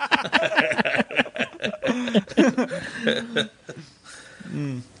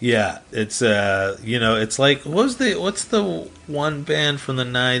 Yeah, it's it's like what's the one band from the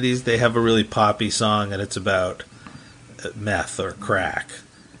 90s? They have a really poppy song and it's about meth or crack.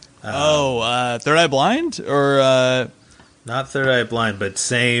 Third Eye Blind, or not Third Eye Blind, but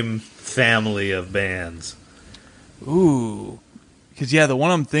same family of bands. Ooh, because the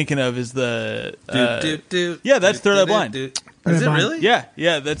one I'm thinking of is the yeah, that's Third Eye Blind. Is it really? Yeah,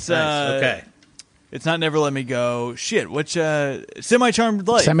 that's nice. Okay. It's not Never Let Me Go. Shit, which Semi-Charmed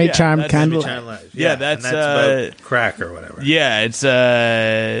Life. Semi-Charmed kind of. Yeah, that's about crack or whatever. Yeah, it's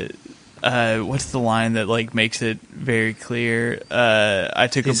what's the line that like makes it very clear?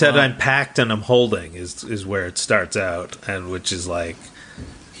 He said, "I'm packed and I'm holding" is where it starts out, and which is like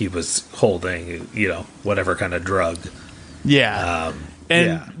he was holding, whatever kind of drug. Yeah.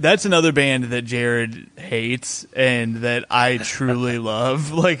 That's another band that Jared hates and that I truly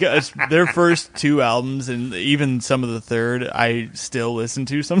love. Like their first two albums and even some of the third, I still listen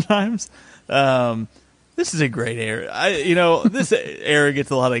to sometimes. This is a great era. This era gets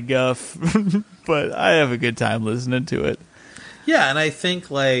a lot of guff, but I have a good time listening to it. Yeah, and I think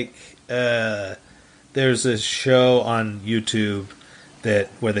like there's a show on YouTube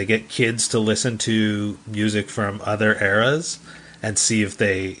where they get kids to listen to music from other eras and see if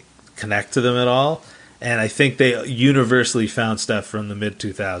they connect to them at all. And I think they universally found stuff from the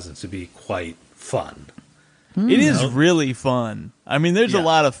mid-2000s to be quite fun. It is really fun. I mean, there's a Yeah.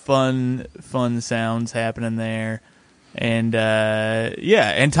 lot of fun sounds happening there. And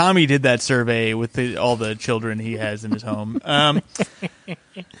and Tommy did that survey with all the children he has in his home.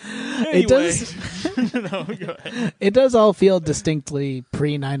 It does. No, go ahead. It does all feel distinctly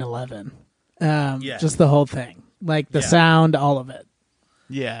pre 9/11. Just the whole thing, like the sound, all of it.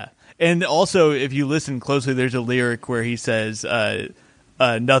 Yeah. And also, if you listen closely, there's a lyric where he says,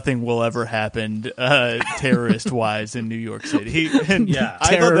 nothing will ever happen terrorist-wise in New York City. I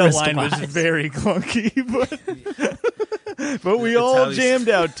thought that line was very clunky, but we all jammed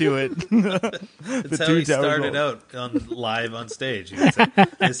out to it. That's how he started out live on stage. He would say,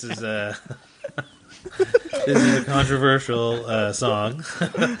 this is a controversial song.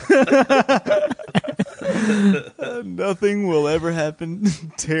 Nothing will ever happen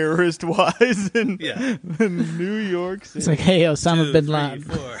terrorist-wise in New York City. It's like, hey, Osama bin Laden.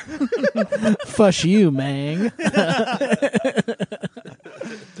 4. Fush you, Mang.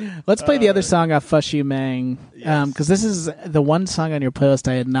 Let's play the other song off Fush You, Mang. Because this is the one song on your playlist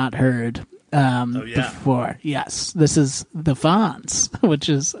I had not heard before. Yes, this is The Fonz, which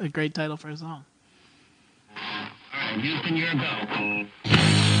is a great title for a song. All right, Houston, your go.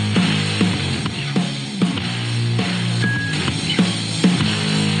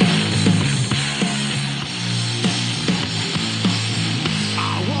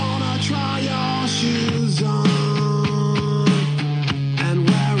 I wanna try your shoes on and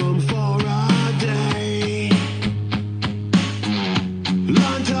wear 'em for a day.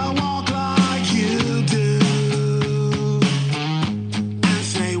 Learn to walk like you do and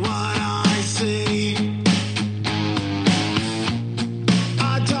say what I see.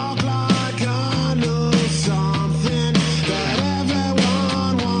 I talk like I know something that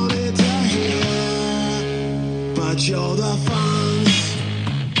everyone wanted to hear, but you're the Fonz.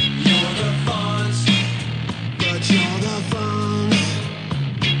 You're the Fonz. But you're the Fonz.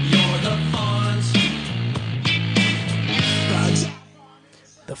 You're the Fonz.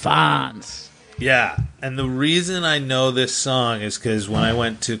 But The Fonz. Yeah, and the reason I know this song is because when I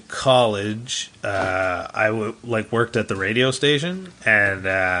went to college, worked at the radio station, and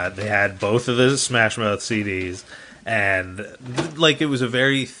they had both of the Smash Mouth CDs, and it was a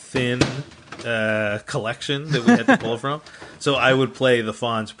very thin collection that we had to pull from. So I would play the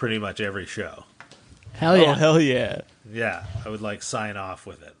Fonz pretty much every show. Hell yeah. Oh, hell yeah. Yeah, I would sign off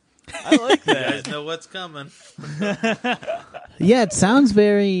with it. I like You that. guys know what's coming. Yeah, it sounds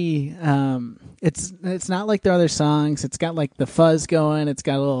very. It's not like their other songs. It's got like the fuzz going. It's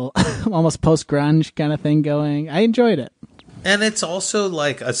got a little almost post grunge kind of thing going. I enjoyed it. And it's also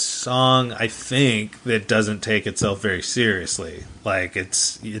like a song, I think, that doesn't take itself very seriously. Like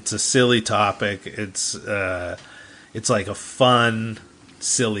it's a silly topic. It's like a fun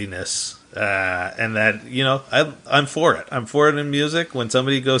silliness, and that I'm for it. I'm for it in music. When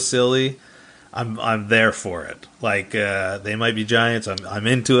somebody goes silly, I'm there for it. Like They Might Be Giants. I'm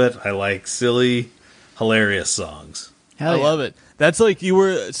into it. I like silly, hilarious songs. Hell I yeah. love it. That's like you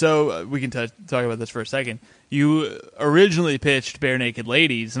were. So we can talk about this for a second. You originally pitched Bare Naked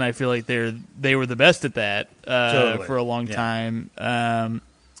Ladies, and I feel like they were the best at that Totally. for a long Yeah. time. And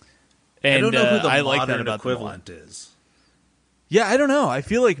I don't know who the I like that modern about equivalent is. Yeah, I don't know. I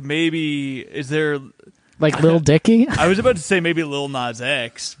feel like maybe is there. Like Lil Dicky. I was about to say maybe Lil Nas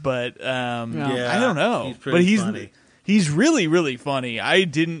X, but I don't know. He's pretty funny. He's really really funny. We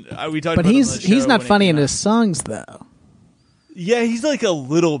talked But about it on the he's show not when it funny came in out. his songs though. Yeah, he's like a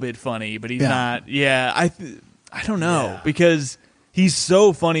little bit funny, but he's Yeah. not. Yeah, I don't know Yeah. because he's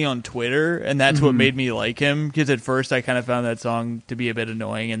so funny on Twitter, and that's what made me like him. Because at first I kind of found that song to be a bit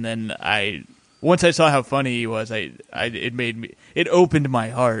annoying, and then once I saw how funny he was, it opened my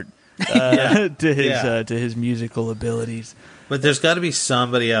heart to his musical abilities. But there's got to be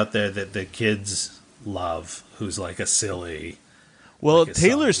somebody out there that the kids love who's like a silly. Well, Like his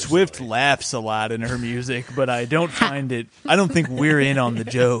Taylor songs are Swift silly. laughs a lot in her music, but I don't find it. I don't think we're in on the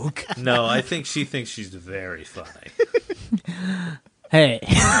joke. No, I think she thinks she's very funny. Hey,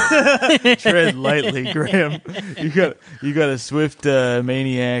 Tread lightly, Graham. You got a Swift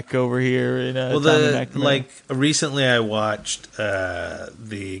maniac over here in Tommy McNamara. Recently I watched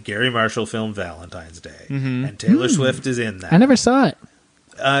the Gary Marshall film Valentine's Day, and Taylor Swift is in that. I never saw it.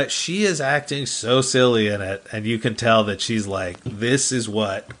 She is acting so silly in it, and you can tell that she's like, this is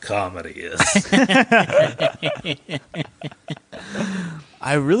what comedy is.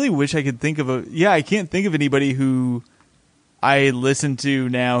 I really wish I could think of I can't think of anybody who I listen to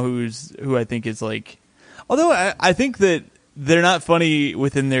now who I think is like. Although I think that they're not funny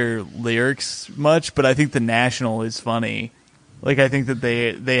within their lyrics much, but I think The National is funny. Like I think that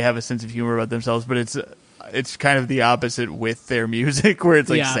they have a sense of humor about themselves, but it's it's kind of the opposite with their music, where it's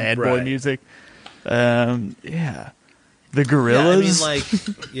like Yeah. sad boy Right. music. The Gorillas.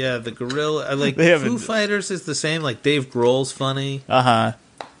 The Gorilla. Like They haven't- Foo Fighters is the same. Like Dave Grohl's funny, Uh-huh.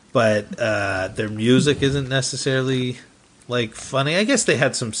 but their music isn't necessarily like funny. I guess they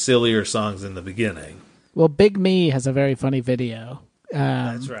had some sillier songs in the beginning. Well, Big Me has a very funny video.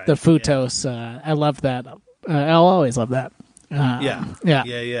 That's right. The Futos. I love that. I'll always love that. Yeah.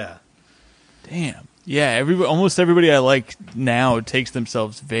 Yeah. Damn. Yeah, almost everybody I like now takes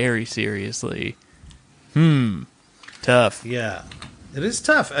themselves very seriously. Tough. Yeah, it is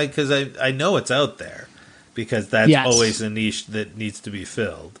tough because I know it's out there because that's Yes. always a niche that needs to be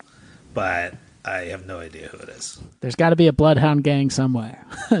filled, but I have no idea who it is. There's got to be a Bloodhound Gang somewhere.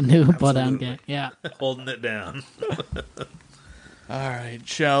 A new Bloodhound Gang. Yeah. Holding it down. All right,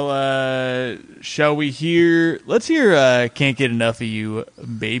 shall we hear? Let's hear "Can't Get Enough of You,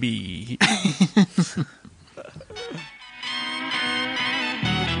 Baby."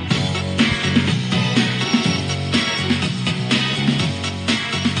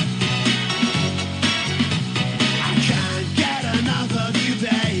 I can't get enough of you,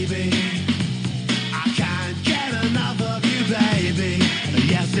 baby. I can't get enough of you, baby.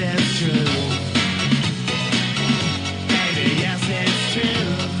 Yes, it's true. Baby, yes, it's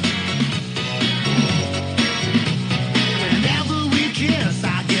true. Whenever we kiss,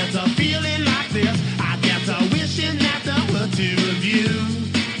 I get a feeling like this. I get a wishing that there were two of you.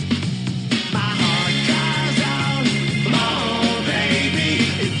 My heart cries out, oh baby,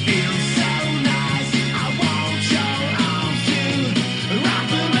 it feels so nice. I want your arms to wrap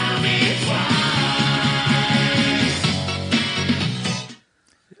around me twice.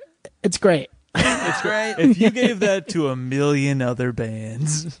 It's great. It's great. If you gave that to a million other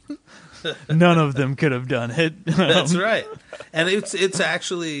bands, none of them could have done it. That's right. And it's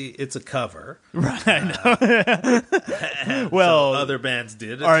actually a cover. Right, I know. Well, Other bands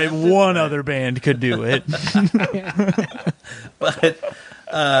did. all right, attempt it, one but- other band could do it. But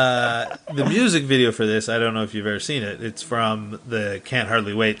the music video for this, I don't know if you've ever seen it. It's from the Can't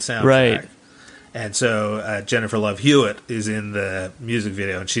Hardly Wait soundtrack. Right. And so Jennifer Love Hewitt is in the music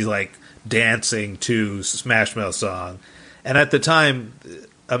video, and she's like dancing to Smash Mouth song. And at the time,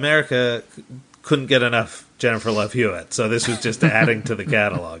 America couldn't get enough Jennifer Love Hewitt, so this was just adding to the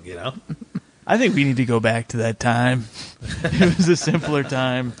catalog, you know? I think we need to go back to that time. It was a simpler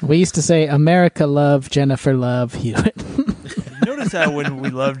time. We used to say, America love Jennifer Love Hewitt. Notice how when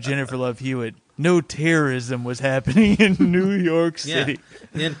we loved Jennifer Love Hewitt, no terrorism was happening in New York City.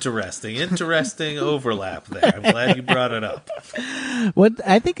 Yeah. Interesting overlap there. I'm glad you brought it up. What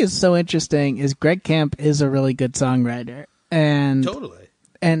I think is so interesting is Greg Camp is a really good songwriter. And Totally.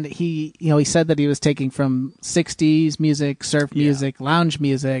 and he said that he was taking from 60s music, surf music, lounge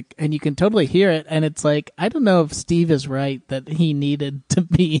music, and you can totally hear it. And it's like, I don't know if Steve is right that he needed to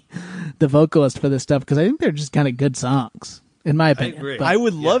be the vocalist for this stuff, because I think they're just kind of good songs, in my opinion. agree. But I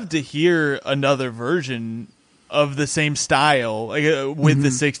would love to hear another version of the same style, like, with the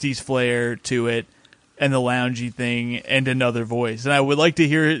 60s flair to it and the loungy thing and another voice. And I would like to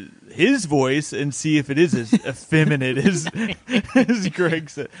hear his voice and see if it is as effeminate as Greg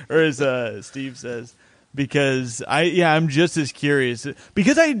said, or as Steve says, because I'm just as curious,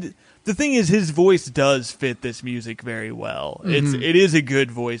 because the thing is, his voice does fit this music very well. It is a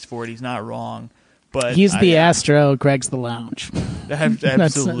good voice for it. He's not wrong. But he's the Astro, Greg's the Lounge.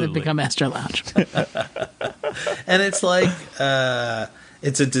 Absolutely. They've become Astro Lounge. And it's like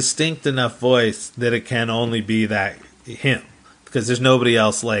it's a distinct enough voice that it can only be that him, because there's nobody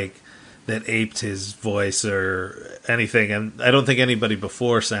else like that aped his voice or anything, and I don't think anybody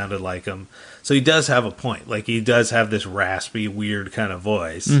before sounded like him. So he does have a point. Like, he does have this raspy, weird kind of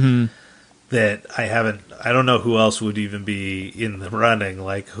voice that I don't know who else would even be in the running.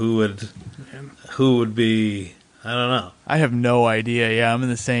 Like, who would be, I don't know. I have no idea. Yeah, I'm in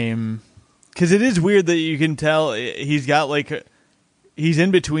the same, because it is weird that you can tell he's got like he's in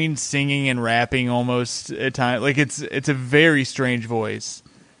between singing and rapping almost at times. Like, it's a very strange voice.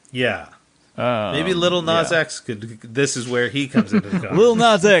 Yeah. Maybe Lil Nas X could. This is where he comes into the conversation. Lil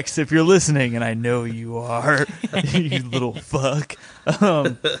Nas X, if you're listening, and I know you are, you little fuck,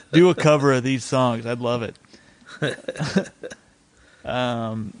 do a cover of these songs. I'd love it.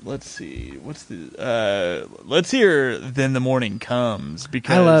 Let's see. Let's hear "Then the Morning Comes,"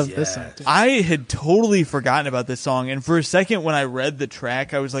 because I love this song, too. I had totally forgotten about this song, and for a second when I read the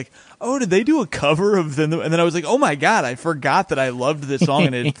track, I was like, "Oh, did they do a cover of them?" And then I was like, "Oh my god, I forgot that I loved this song,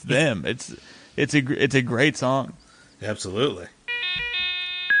 and it's them." It's a great song. Absolutely.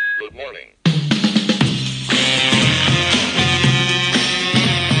 Good morning.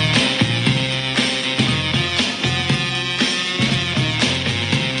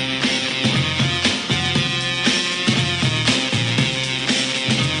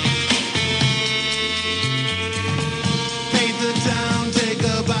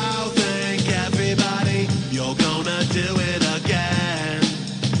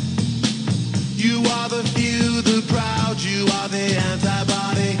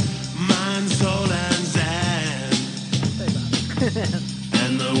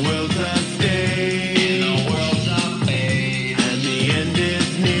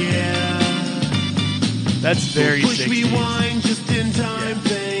 Very Push 60s. rewind just in time.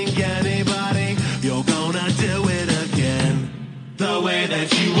 Think anybody, you're gonna do it again. The way that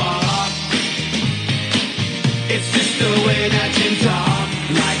you are, it's just the way that you talk,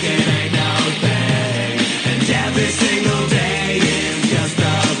 like it ain't no thing. And every single day is just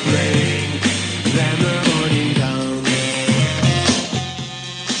a blink. Then the morning comes.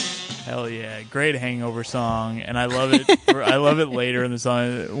 Hell yeah, great hangover song, and I love it. I love it later in the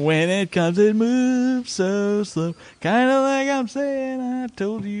song. When it comes, it moves so slow, kind of like I'm saying I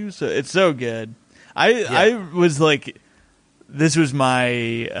told you so. It's so good. I was like, this was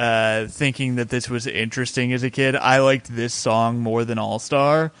my thinking that this was interesting as a kid. I liked this song more than All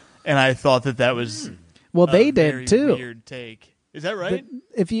Star, and I thought that was Well, they a very did too. Weird take. Is that right?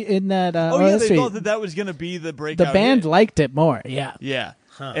 If you in that, oh yeah, they history, thought that was going to be the breakout. the band hit. liked it more. Yeah. Yeah.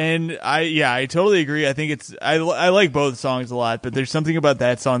 And I totally agree. I think I like both songs a lot, but there's something about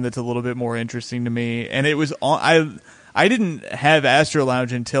that song that's a little bit more interesting to me. And it was on, I didn't have Astro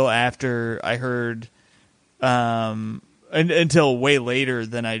Lounge until after I heard, until way later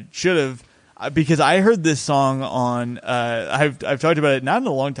than I should have, because I heard this song on, I've talked about it not in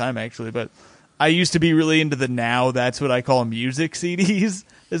a long time actually, but I used to be really into the Now That's What I Call Music CDs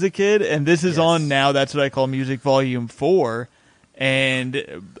as a kid, and this is on Now That's What I Call Music Volume 4. And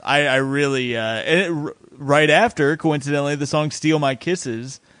I really, right after, coincidentally, the song "Steal My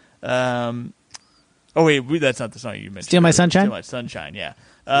Kisses." Oh wait, that's not the song you mentioned. Steal My Sunshine? Steal My Sunshine, yeah.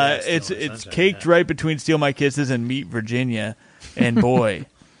 It's Sunshine, caked right between "Steal My Kisses" and "Meet Virginia," and boy,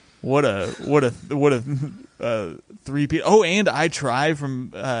 what a three-peat. Oh, and "I Try"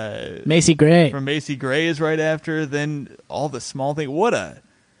 from Macy Gray. From Macy Gray is right after. Then all the small thing. What an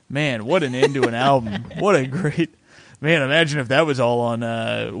end to an album. What a great. Man, imagine if that was all on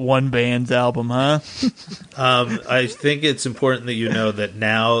one band's album, huh? I think it's important that you know that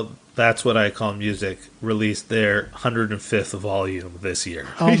Now That's What I Call Music released their 105th volume this year.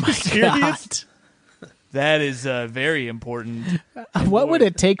 Oh my serious? god! That is very important. What would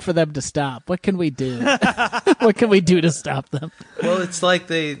it take for them to stop? What can we do? What can we do to stop them? Well, it's like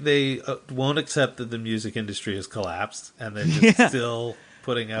they won't accept that the music industry has collapsed, and they're just still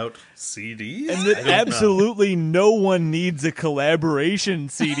putting out CDs. And that absolutely no one needs a collaboration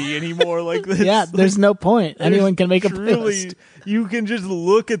CD anymore like this. Yeah, there's no point. Anyone can make a playlist. You can just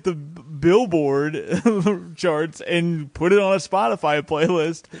look at the Billboard charts and put it on a Spotify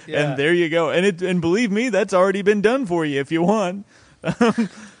playlist, and there you go. And believe me, that's already been done for you if you want.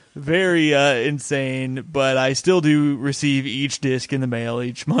 Very insane, but I still do receive each disc in the mail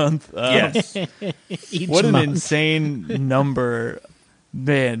each month. Yes. What an insane number.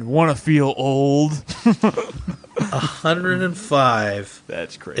 Man, want to feel old. 105.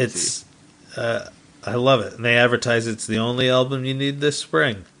 That's crazy. It's, I love it. And they advertise it's the only album you need this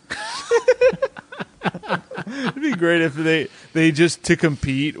spring. It'd be great if they just, to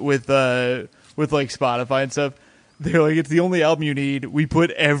compete with like Spotify and stuff, they're like, it's the only album you need. We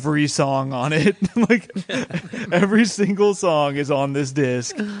put every song on it. Like, every single song is on this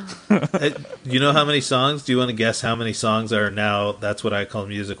disc. You know how many songs? Do you want to guess how many songs are Now That's What I Call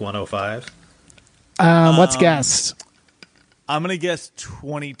Music 105? What's guess? I'm going to guess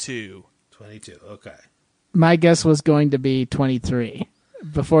 22. 22, okay. My guess was going to be 23.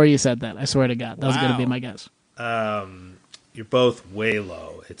 Before you said that, I swear to God, that was going to be my guess. You're both way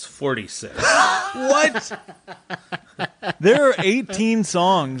low. It's 46. What? There are 18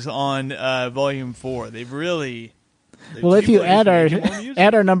 songs on Volume 4. They've really... Well, if you add music.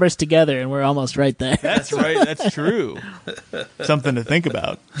 our numbers together, and we're almost right there. That's right. That's true. Something to think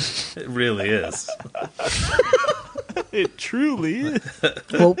about. It really is. It truly is.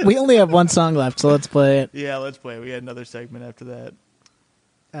 Well, we only have one song left, so let's play it. Yeah, let's play. We had another segment after that.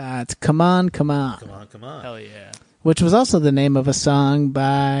 It's Come On, Come On. Come on, come on. Hell yeah. Which was also the name of a song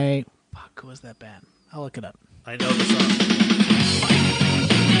by... Fuck, who was that band? I'll look it up. I know the song.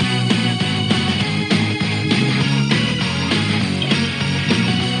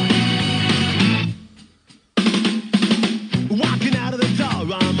 Walking out of the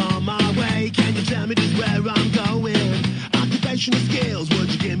door, I'm on my way. Can you tell me just where I'm going? Occupational skills,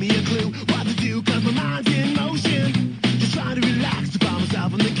 would you give me a clue? What to do, cause my mind's in motion. Just trying to relax, to find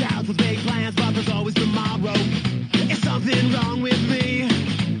myself on the couch with big plans, but there's always tomorrow. Is something wrong with me? Or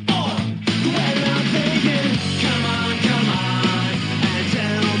the way I'm thinking? Come on,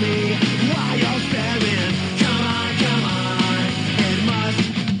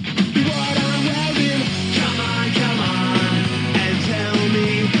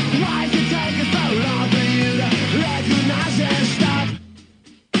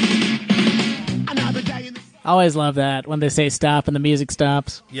 Always love that when they say stop and the music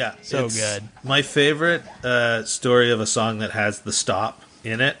stops. Yeah, So it's good. My favorite story of a song that has the stop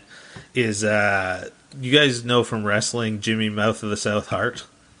in it is you guys know from wrestling Jimmy Mouth of the South Heart?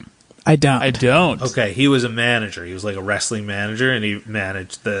 I don't. I don't. Okay, he was a manager. He was like a wrestling manager, and he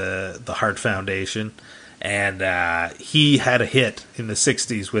managed the Hart Foundation. And he had a hit in the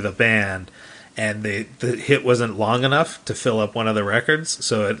 60s with a band, and the hit wasn't long enough to fill up one of the records,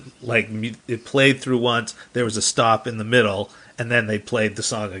 so it played through once, there was a stop in the middle, and then they played the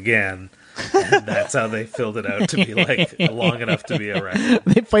song again. And that's how they filled it out to be like long enough to be a record.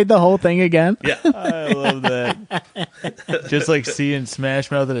 They played the whole thing again. Yeah. I love that. Just like seeing Smash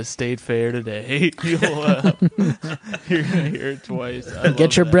Mouth at a state fair today. You're gonna hear it twice. I Get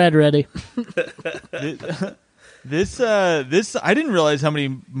love your that. bread ready. This I didn't realize how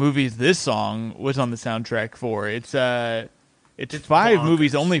many movies this song was on the soundtrack for. It's 5 bonkers.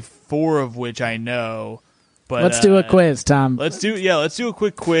 movies, only 4 of which I know. But Let's do a quiz, Tom. Let's do a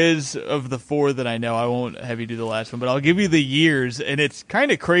quick quiz of the 4 that I know. I won't have you do the last one, but I'll give you the years, and it's kind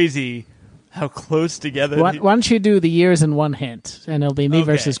of crazy how close together. Why don't you do the years in one hint, and it'll be me Okay.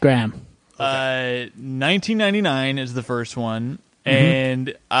 versus Graham. 1999 is the first one,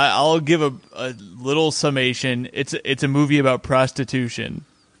 and I'll give a little summation. It's a movie about prostitution.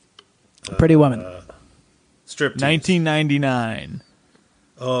 Pretty Woman. Striptease. 1999.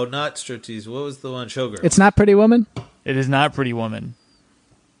 Oh, not striptease. What was the one? Showgirls. It's not Pretty Woman? It is not Pretty Woman.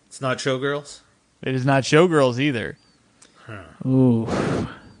 It's not Showgirls? It is not Showgirls either. Ooh.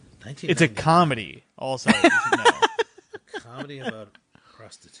 It's a comedy. Also, you should know. comedy about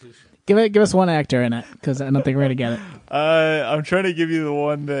prostitution. Give us one actor in it, because I don't think we're going to get it. I'm trying to give you the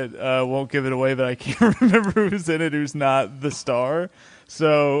one that won't give it away, but I can't remember who's in it, who's not the star.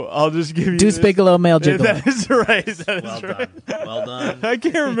 So I'll just give you Deuce Bigelow, male Yeah, gigolo. that is right. That is Well right. done. Well done. I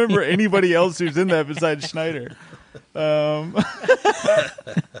can't remember anybody else who's in that besides Schneider. All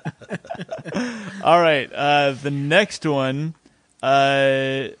right. The next one.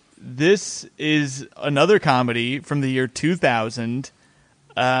 This is another comedy from the year 2000.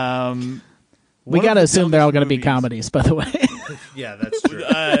 We One got of to the assume they're all going to be dumbest comedies, by the way. Yeah, that's true.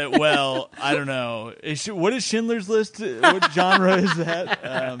 Well, I don't know. What is Schindler's List? What genre is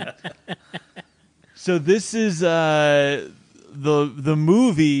that? So this is the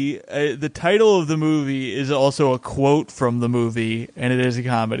movie. The title of the movie is also a quote from the movie, and it is a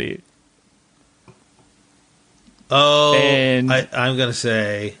comedy. Oh, And- I'm going to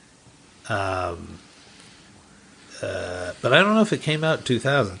say, but I don't know if it came out in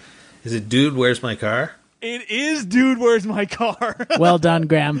 2000. Is it Dude, Where's My Car? It is Dude, Where's My Car? Well done,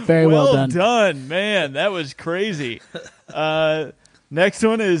 Graham. Very well done. Man. That was crazy. Next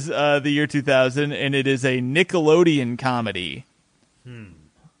one is the year 2000, and it is a Nickelodeon comedy.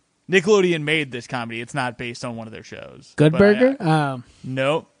 Nickelodeon made this comedy. It's not based on one of their shows. Good But Burger?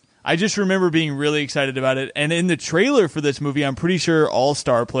 Nope. I just remember being really excited about it. And in the trailer for this movie, I'm pretty sure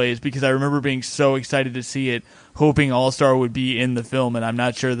All-Star plays because I remember being so excited to see it, hoping All-Star would be in the film, and I'm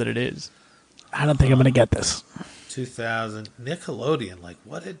not sure that it is. I don't think I'm going to get this. 2000. Nickelodeon. Like,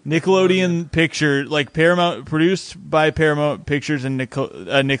 what did... Nickelodeon picture, like Paramount, produced by Paramount Pictures and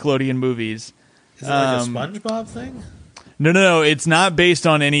Nickelodeon movies. Is it like a SpongeBob thing? No. It's not based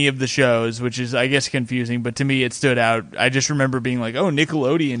on any of the shows, which is, I guess, confusing. But to me, it stood out. I just remember being like, "Oh,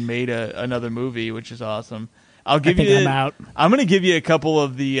 Nickelodeon made another movie," which is awesome. I'm out. I'm going to give you a couple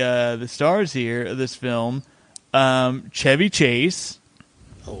of the stars here of this film. Chevy Chase.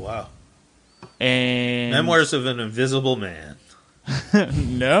 Oh, wow. And Memoirs of an Invisible Man.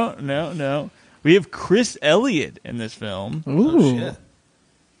 No. We have Chris Elliott in this film. Ooh.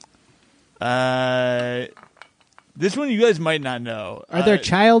 Oh, shit. This one you guys might not know. Are there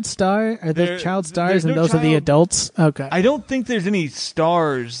child stars, and there's those no are the child- adults? Okay. I don't think there's any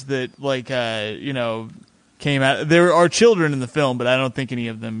stars that came out. There are children in the film, but I don't think any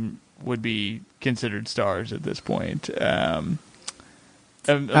of them would be considered stars at this point.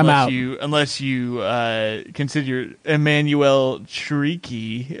 Unless you consider Emmanuel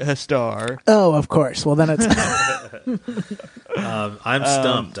Chiriqui a star. Oh, of course. Well, then it's... I'm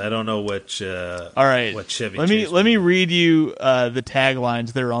stumped. I don't know which. All right, What Chevy? Let me read you the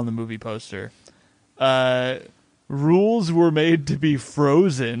taglines that are on the movie poster. Rules were made to be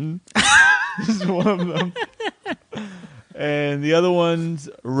frozen. This is one of them. And the other one's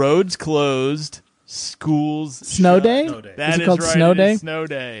roads closed. Schools. Snow Day? Snow Day. That Is it called right, Snow it Day? is Snow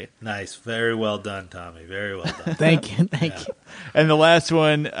Day. Nice. Very well done, Tommy. Very well done. Thank you. Thank you. And the last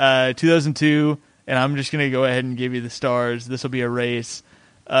one, 2002, and I'm just going to go ahead and give you the stars. This will be a race.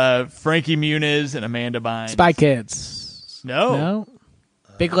 Frankie Muniz and Amanda Bynes. Spy Kids. No. No?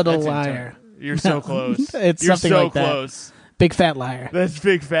 Big Little That's in Liar. You're so close. It's You're something so like that. close. Big Fat Liar. That's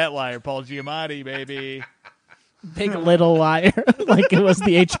Big Fat Liar, Paul Giamatti, baby. Big Little Liar. Like it was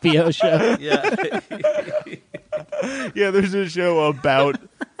the HBO show. Yeah, there's a show about,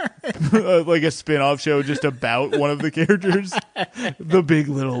 like a spin-off show just about one of the characters. The Big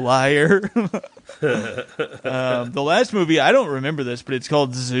Little Liar. The last movie, I don't remember this, but it's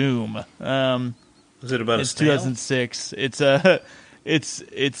called Zoom. Is it about a It's snail? 2006. It's That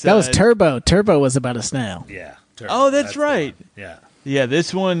was Turbo. Turbo was about a snail. Yeah. Oh, that's right. the one. Yeah. Yeah,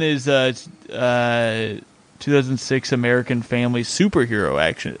 this one is 2006 American Family superhero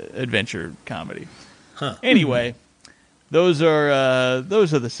action adventure comedy. Huh. Anyway, those are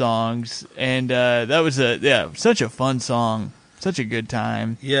the songs, and that was such a fun song, such a good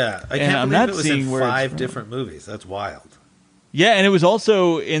time. Yeah. I And can't I'm believe not it was seeing in where it's 5 from. different movies. That's wild. Yeah, and it was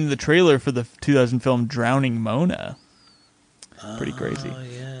also in the trailer for the 2000 film Drowning Mona. Pretty crazy. Oh,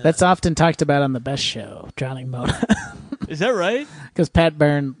 yeah. That's often talked about on the Best Show, Drowning Mona. Is that right? Because Pat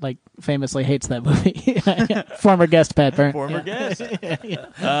Byrne, famously hates that movie. Former guest Pat Byrne. Former guest.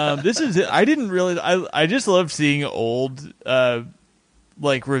 This is. I didn't really. I just love seeing old,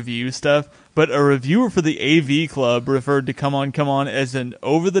 review stuff. But a reviewer for the AV Club referred to "Come On" as an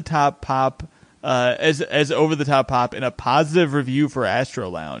over-the-top pop, as over-the-top pop in a positive review for Astro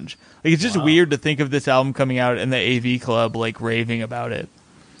Lounge. Like it's just weird to think of this album coming out and the AV Club raving about it.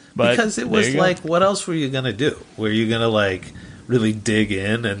 But Because it there was you go. what else were you going to do? Were you going to really dig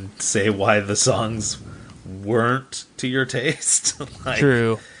in and say why the songs weren't to your taste?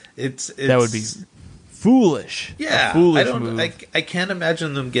 True. It's That would be foolish. Yeah, A foolish I don't. move. I can't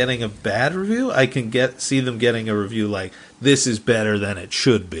imagine them getting a bad review. I can see them getting a review like this is better than it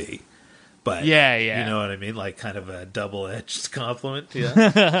should be. But Yeah. you know what I mean, kind of a double-edged compliment.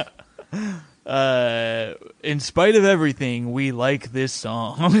 Yeah, In spite of everything, we like this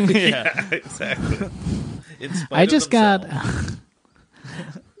song. Yeah. exactly. In spite I of just got themselves.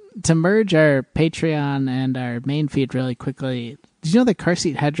 to merge our Patreon and our main feed really quickly. Did you know that Car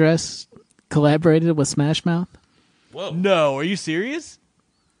Seat Headrest collaborated with Smash Mouth? Whoa. No, are you serious?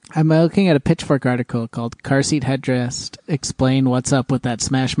 I'm looking at a Pitchfork article called "Car Seat Headrest Explain What's Up with That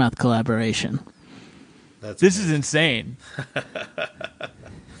Smash Mouth Collaboration." This is insane.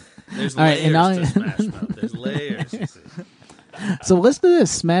 There's All right, layers and I'll- to Smash Mouth. There's layers. You see. So listen to this.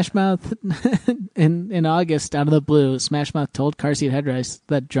 Smash Mouth in August, out of the blue, Smash Mouth told Car Seat Headrest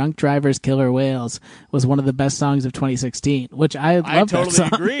that "Drunk Drivers Killer Whales" was one of the best songs of 2016, which I love. I that totally song.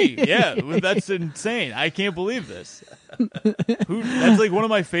 agree. Yeah, that's insane. I can't believe this. That's one of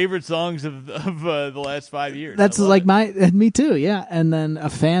my favorite songs of the last 5 years. That's I love it. me too, yeah. And then a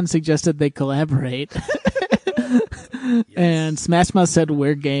fan suggested they collaborate. And Smash Mouth said,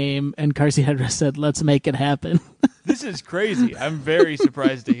 "We're game," and Car Seat Headrest said, "Let's make it happen." This is crazy. I'm very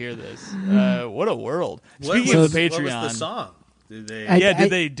surprised to hear this. What a world. Speaking of the Patreon, what was the song? Did they? did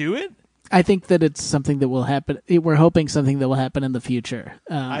they do it? I think that it's something that will happen. We're hoping something that will happen in the future.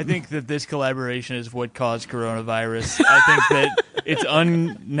 I think that this collaboration is what caused coronavirus. I think that it's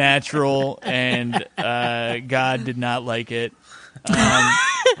unnatural and God did not like it.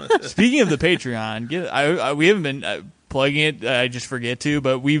 Speaking of the Patreon, we haven't been plugging it. I just forget to,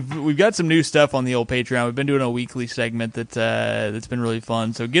 but we've got some new stuff on the old Patreon. We've been doing a weekly segment that's been really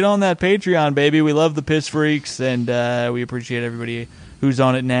fun. So get on that Patreon, baby. We love the Piss Freaks, and we appreciate everybody who's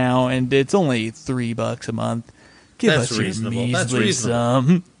on it now. And it's only $3 a month. Give That's us your reasonable. That's measly reasonable.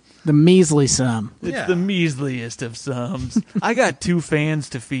 sum. the measly sum. It's Yeah. the measliest of sums. I got 2 fans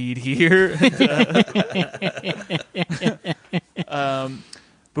to feed here.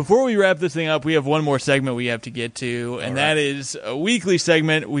 Before we wrap this thing up, we have one more segment we have to get to, and that is a weekly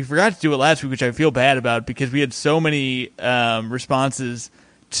segment. We forgot to do it last week, which I feel bad about because we had so many responses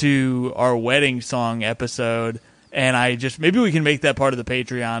to our wedding song episode, and maybe we can make that part of the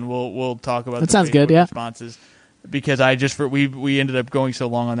Patreon. We'll talk about That the sounds good, Facebook yeah. responses because we ended up going so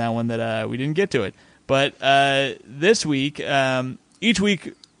long on that one that we didn't get to it. But this week, each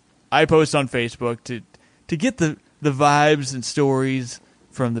week, I post on Facebook to get the vibes and stories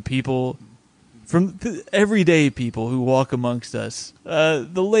from the people, from the everyday people who walk amongst us, the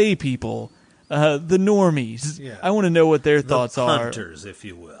lay people, the normies. Yeah. I want to know what their The thoughts are. punters, if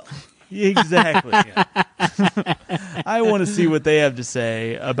you will. Exactly. I want to see what they have to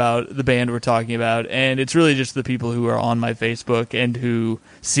say about the band we're talking about, and it's really just the people who are on my Facebook and who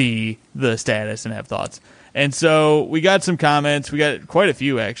see the status and have thoughts. And so we got some comments. We got quite a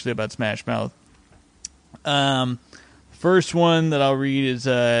few, actually, about Smash Mouth. First one that I'll read is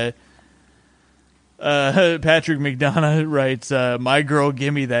Patrick McDonough writes, "My girl,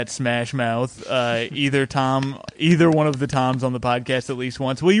 gimme that Smash Mouth." Either one of the Toms on the podcast at least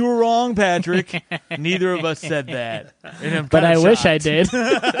once. Well, you were wrong, Patrick. Neither of us said that. And I'm But kinda I wish I shocked.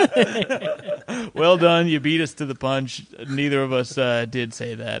 did. Well done. You beat us to the punch. Neither of us did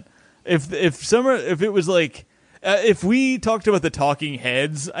say that. If it was like. If we talked about the Talking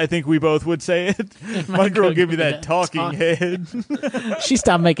Heads, I think we both would say it. My girl, give me that talking head. She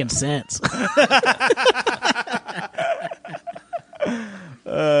stopped making sense.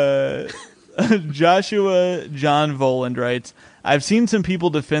 Joshua John Voland writes, I've seen some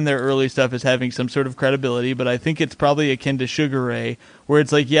people defend their early stuff as having some sort of credibility, but I think it's probably akin to Sugar Ray, where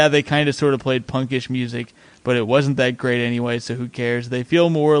it's like, yeah, they kind of sort of played punkish music, but it wasn't that great anyway, so who cares? They feel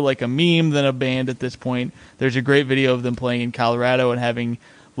more like a meme than a band at this point. There's a great video of them playing in Colorado and having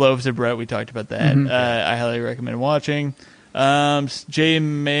loaves of bread. We talked about that. I highly recommend watching. Jay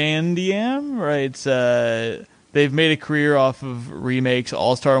Mandiam writes, they've made a career off of remakes.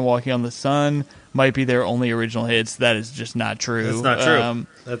 All-Star and Walking on the Sun might be their only original hits. That is just not true. That's not true.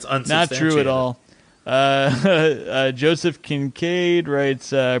 That's unsubstantiated. Not true at all. Joseph Kincaid writes,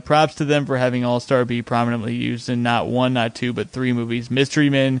 props to them for having All-Star be prominently used in not one, not two, but three movies. Mystery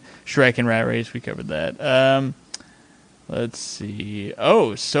Men, Shrek, and Rat Race. We covered that. Let's see.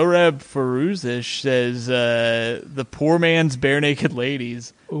 Oh, Sorab Faruzish says, the poor man's Bare Naked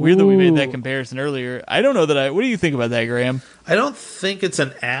Ladies. Weird that we made that comparison earlier. I don't know that what do you think about that, Graham? I don't think it's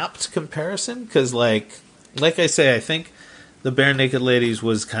an apt comparison, because like I say, I think the Bare Naked Ladies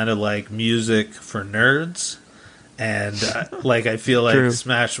was kind of like music for nerds, and I feel like True.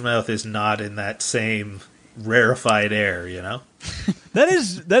 Smash Mouth is not in that same rarefied air, you know? That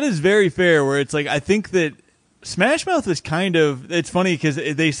is very fair, where it's like, I think that Smash Mouth is kind of, it's funny because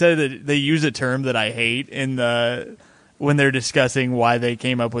they said that they use a term that I hate when they're discussing why they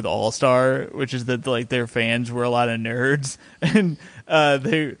came up with All-Star, which is that like their fans were a lot of nerds, and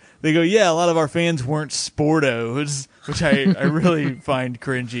they go, yeah, a lot of our fans weren't sportos, which I really find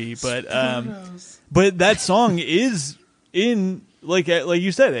cringy, but that song is in like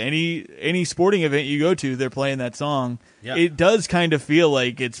you said, any sporting event you go to, they're playing that song. Yeah. It does kind of feel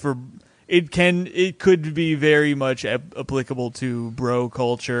like it's for. It could be very much applicable to bro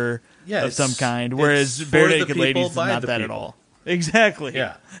culture of some kind, whereas Bare Naked Ladies is not that at all. Exactly.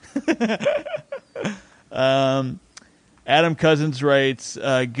 Yeah. Adam Cousins writes,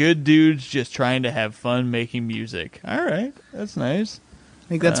 good dudes just trying to have fun making music. All right. That's nice. I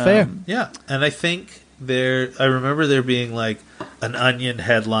think that's fair. Yeah, and I think I remember there being like an Onion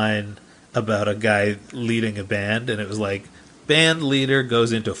headline about a guy leading a band, and it was like, band leader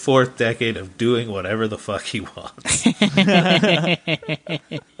goes into fourth decade of doing whatever the fuck he wants.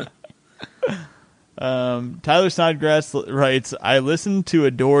 Tyler Snodgrass writes, I listened to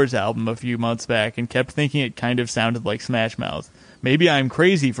a Doors album a few months back and kept thinking it kind of sounded like Smash Mouth. Maybe I'm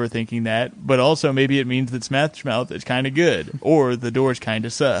crazy for thinking that, but also maybe it means that Smash Mouth is kind of good, or the Doors kind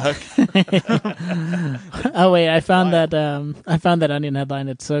of suck. Oh wait, I found that Onion headline.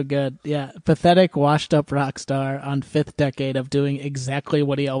 It's so good. Yeah, pathetic, washed-up rock star on fifth decade of doing exactly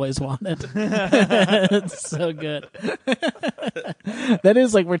what he always wanted. It's so good. That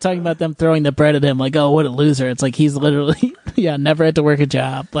is like we're talking about them throwing the bread at him, like, oh, what a loser. It's like he's literally, never had to work a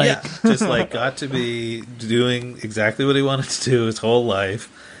job. Like, yeah, just like got to be doing exactly what he wanted to do his whole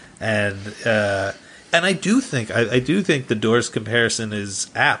life, and I do think the Doors comparison is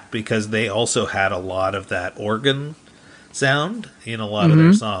apt, because they also had a lot of that organ sound in a lot of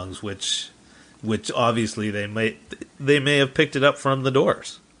their songs, which obviously they may have picked it up from the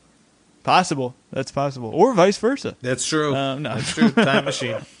Doors. Possible. That's possible. Or vice versa. That's true. No. That's true. Time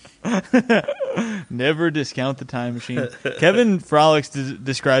machine. Never discount the time machine. Kevin Frolics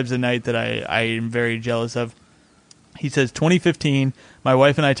describes a night that I am very jealous of. He says, 2015, my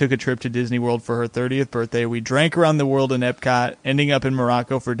wife and I took a trip to Disney World for her 30th birthday. We drank around the world in Epcot, ending up in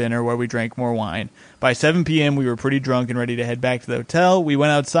Morocco for dinner, where we drank more wine. By 7 p.m., we were pretty drunk and ready to head back to the hotel. We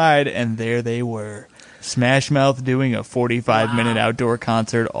went outside, and there they were. Smash Mouth doing a 45-minute outdoor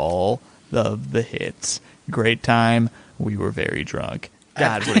concert, all of the hits. Great time. We were very drunk.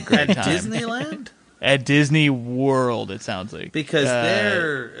 God, what a great At time. Disneyland? At Disney World, it sounds like. Because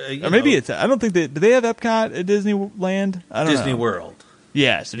they're... or maybe it's... I don't think do they have Epcot at Disneyland? I don't know. Disney World.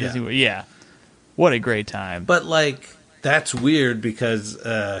 Yeah, so Disney World. Yeah. What a great time. But, like, that's weird, because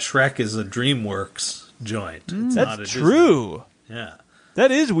Shrek is a DreamWorks joint. It's not a That's Disney. true. Yeah. That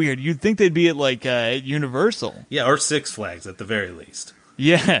is weird. You'd think they'd be at, like, at Universal. Yeah, or Six Flags at the very least.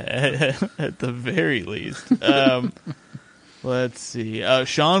 Yeah, at the very least. Let's see.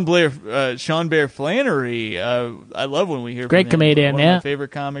 Sean Bear Flannery. I love when we hear Great from him. comedian, One yeah. of my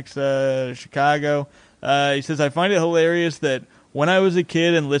favorite comics, Chicago. He says, I find it hilarious that when I was a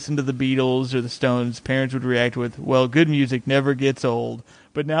kid and listened to the Beatles or the Stones, parents would react with, well, good music never gets old.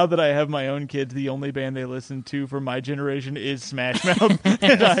 But now that I have my own kids, the only band they listen to from my generation is Smash Mouth.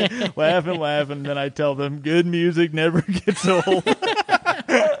 And I laugh, and then I tell them, good music never gets old.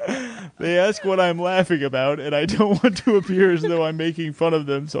 They ask what I'm laughing about, and I don't want to appear as though I'm making fun of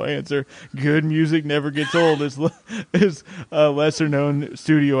them, so I answer, good music never gets old is a lesser-known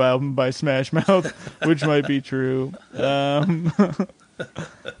studio album by Smash Mouth, which might be true. Mike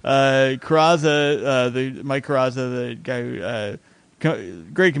Carrazza, the guy who...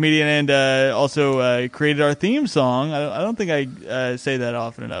 great comedian, and also created our theme song. I don't think I say that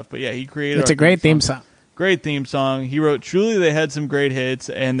often enough, but yeah, he created. It's a great theme song. Great theme song. He wrote "Truly They Had Some Great Hits,"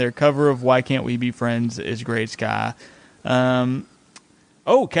 and their cover of "Why Can't We Be Friends" is great ska. Catherine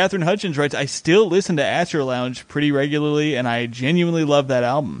Hutchins writes, "I still listen to Astro Lounge pretty regularly, and I genuinely love that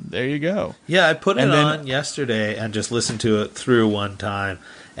album." There you go. Yeah, I put it on yesterday and just listened to it through one time,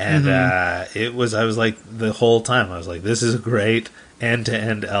 and I was like, the whole time I was like, this is a great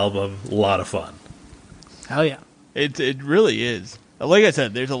end-to-end album, a lot of fun. Hell yeah. It really is. Like I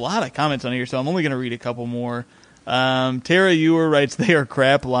said, there's a lot of comments on here, so I'm only going to read a couple more. Tara Ewer writes, they are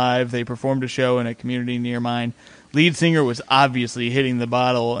crap live. They performed a show in a community near mine. Lead singer was obviously hitting the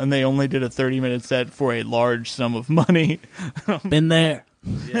bottle, and they only did a 30-minute set for a large sum of money. Been there.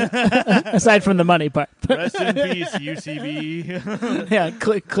 Yeah. Aside from the money part. Rest in peace, UCB. Yeah,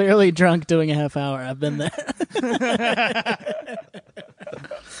 clearly drunk doing a half hour. I've been there.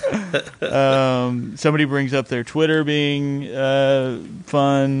 Somebody brings up their Twitter being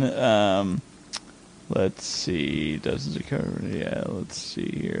fun. Let's see. Does it cover? Yeah, let's see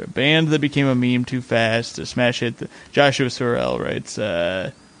here. A band that became a meme too fast. A smash hit. Joshua Sorrell writes,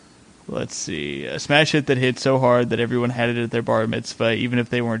 let's see. A smash hit that hit so hard that everyone had it at their bar mitzvah, even if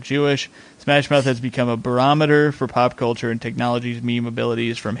they weren't Jewish. Smash Mouth has become a barometer for pop culture and technology's meme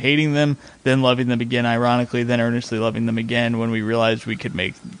abilities, from hating them, then loving them again ironically, then earnestly loving them again when we realized we could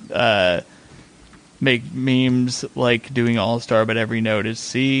make memes like doing All-Star, but every note is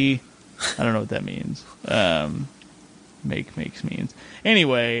C. I don't know what that means. Makes means.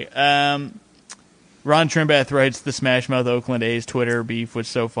 Anyway, Ron Trimbath writes, the Smash Mouth Oakland A's Twitter beef was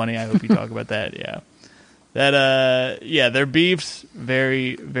so funny. I hope you talk about that. Yeah. Their beef's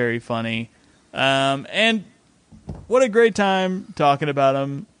very, very funny. And what a great time talking about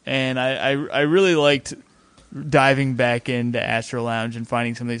them. And I really liked diving back into Astro Lounge and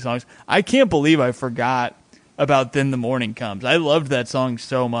finding some of these songs. I can't believe I forgot about Then the Morning Comes. I loved that song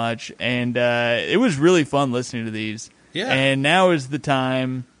so much, and it was really fun listening to these. Yeah. And now is the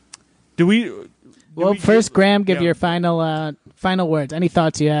time. First, Graham, give your final words. Any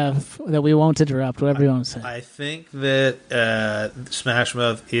thoughts you have that we won't interrupt, whatever you want to say. I think that Smash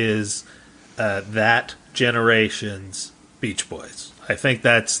Mouth is that generation's Beach Boys. I think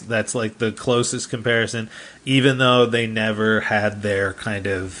that's like the closest comparison, even though they never had their kind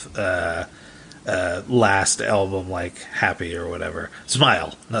of last album like Happy or whatever.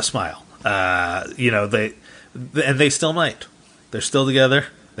 Smile. They still might. They're still together.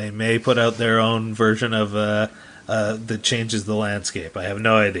 They may put out their own version of that changes the landscape. I have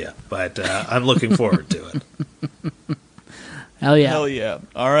no idea, but I'm looking forward to it. Hell yeah! Hell yeah!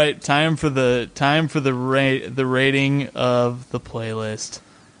 All right, time for the rating of the playlist.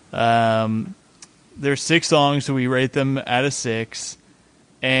 There's 6 songs, so we rate them out of 6,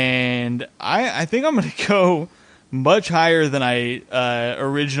 and I think I'm going to go much higher than I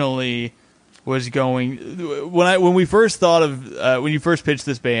originally was going. When we first thought of when you first pitched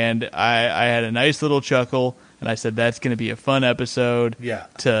this band, I had a nice little chuckle, and I said that's going to be a fun episode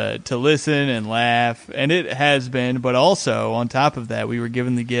to listen and laugh, and it has been. But also on top of that, we were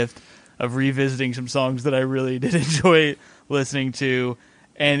given the gift of revisiting some songs that I really did enjoy listening to,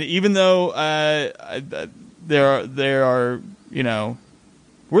 and even though there are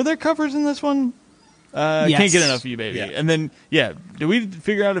were there covers in this one? Yes. Can't get enough of you, baby. Yeah. And then, did we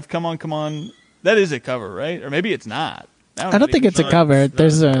figure out if Come On, Come On, that is a cover, right? Or maybe it's not. I don't think it's a cover.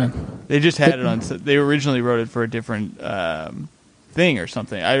 There's a... They just had it on... They originally wrote it for a different thing or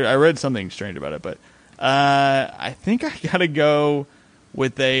something. I read something strange about it, but I think I got to go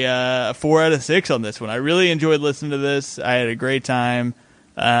with a 4 out of 6 on this one. I really enjoyed listening to this. I had a great time.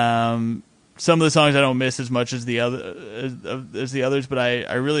 Some of the songs I don't miss as much as the others, but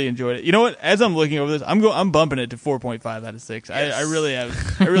I really enjoyed it. You know what? As I'm looking over this, I'm bumping it to 4.5 out of 6. Yes. I really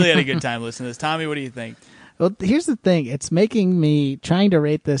had a good time listening to this. Tommy, what do you think? Well, here's the thing. It's making me trying to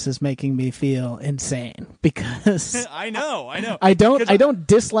rate this is making me feel insane because I know. I don't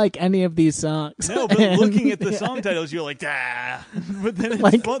dislike any of these songs. No, but looking at the song titles, you're like, ah. But then it's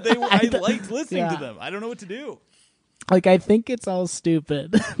Like, fun. I liked listening to them. I don't know what to do. Like, I think it's all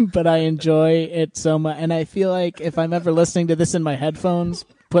stupid, but I enjoy it so much. And I feel like if I'm ever listening to this in my headphones,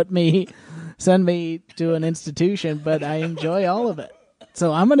 send me to an institution, but I enjoy all of it.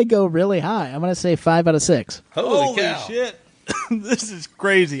 So I'm going to go really high. I'm going to say 5 out of 6. Holy cow. Shit. This is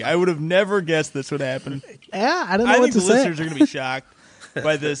crazy. I would have never guessed this would happen. Yeah, I don't know I what think to the say. listeners are going to be shocked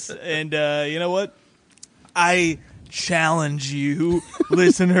by this. And you know what? I challenge you,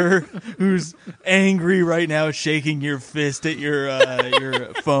 listener, who's angry right now, shaking your fist at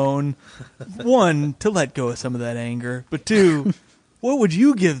your phone. 1, to let go of some of that anger. But 2, what would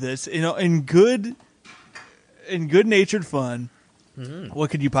you give this? You know, in good-natured fun. What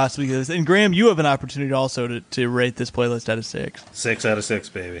could you possibly give this? And Graham, you have an opportunity also to rate this playlist out of 6. 6 out of 6,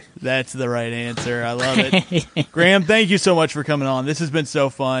 baby. That's the right answer. I love it. Graham, thank you so much for coming on. This has been so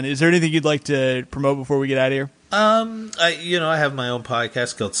fun. Is there anything you'd like to promote before we get out of here? I have my own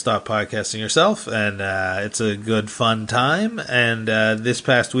podcast called Stop Podcasting Yourself, and it's a good, fun time. And this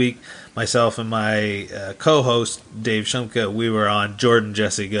past week, myself and my co-host, Dave Shumka, we were on Jordan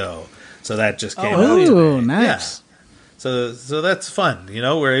Jesse Go. So that just came out today. Ooh, nice. Yeah. So that's fun. You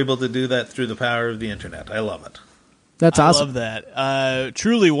know, we're able to do that through the power of the internet. I love it. That's awesome. I love that.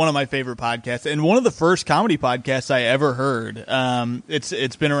 Truly one of my favorite podcasts, and one of the first comedy podcasts I ever heard.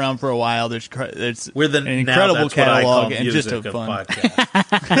 It's been around for a while. We're an incredible catalog and just a fun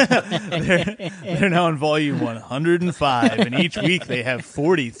podcast. they're now in volume 105, and each week they have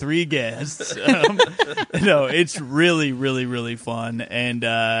 43 guests. No, it's really, really, really fun, and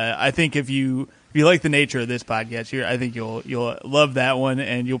I think if you like the nature of this podcast here, I think you'll love that one,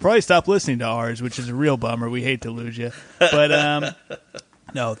 and you'll probably stop listening to ours, which is a real bummer. We hate to lose you, but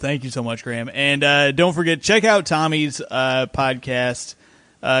no, thank you so much, Graham. And don't forget, check out Tommy's podcast.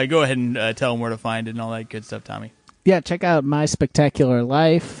 Go ahead and tell him where to find it and all that good stuff, Tommy. Yeah, check out My Spectacular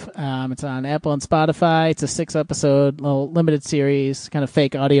Life. It's on Apple and Spotify. It's a 6-episode little limited series, kind of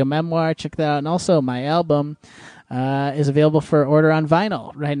fake audio memoir. Check that out. And also my album is available for order on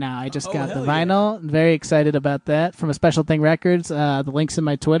vinyl right now. I just got the vinyl. I'm very excited about that from a Special Thing Records. The link's in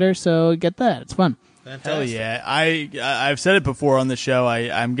my Twitter, so get that. It's fun. Fantastic. Hell yeah. I've said it before on the show.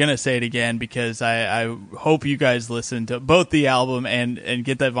 I'm going to say it again because I hope you guys listen to both the album and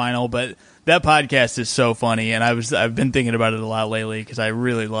get that vinyl. But that podcast is so funny, and I've been thinking about it a lot lately because I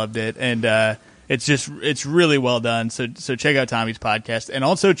really loved it. And it's really well done. So check out Tommy's podcast. And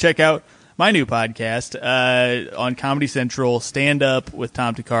also check out my new podcast on Comedy Central, Stand Up with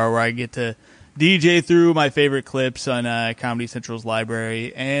Tom Takar, where I get to DJ through my favorite clips on Comedy Central's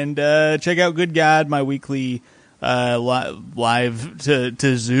library. And check out Good God, my weekly live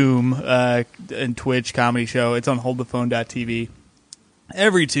to Zoom and Twitch comedy show. It's on holdthephone.tv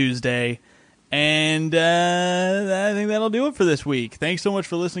every Tuesday. And I think that'll do it for this week. Thanks so much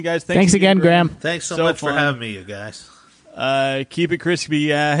for listening, guys. Thanks again, Graham. Thanks so So much fun. for having me, you guys. Keep it crispy,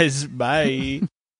 guys. Bye.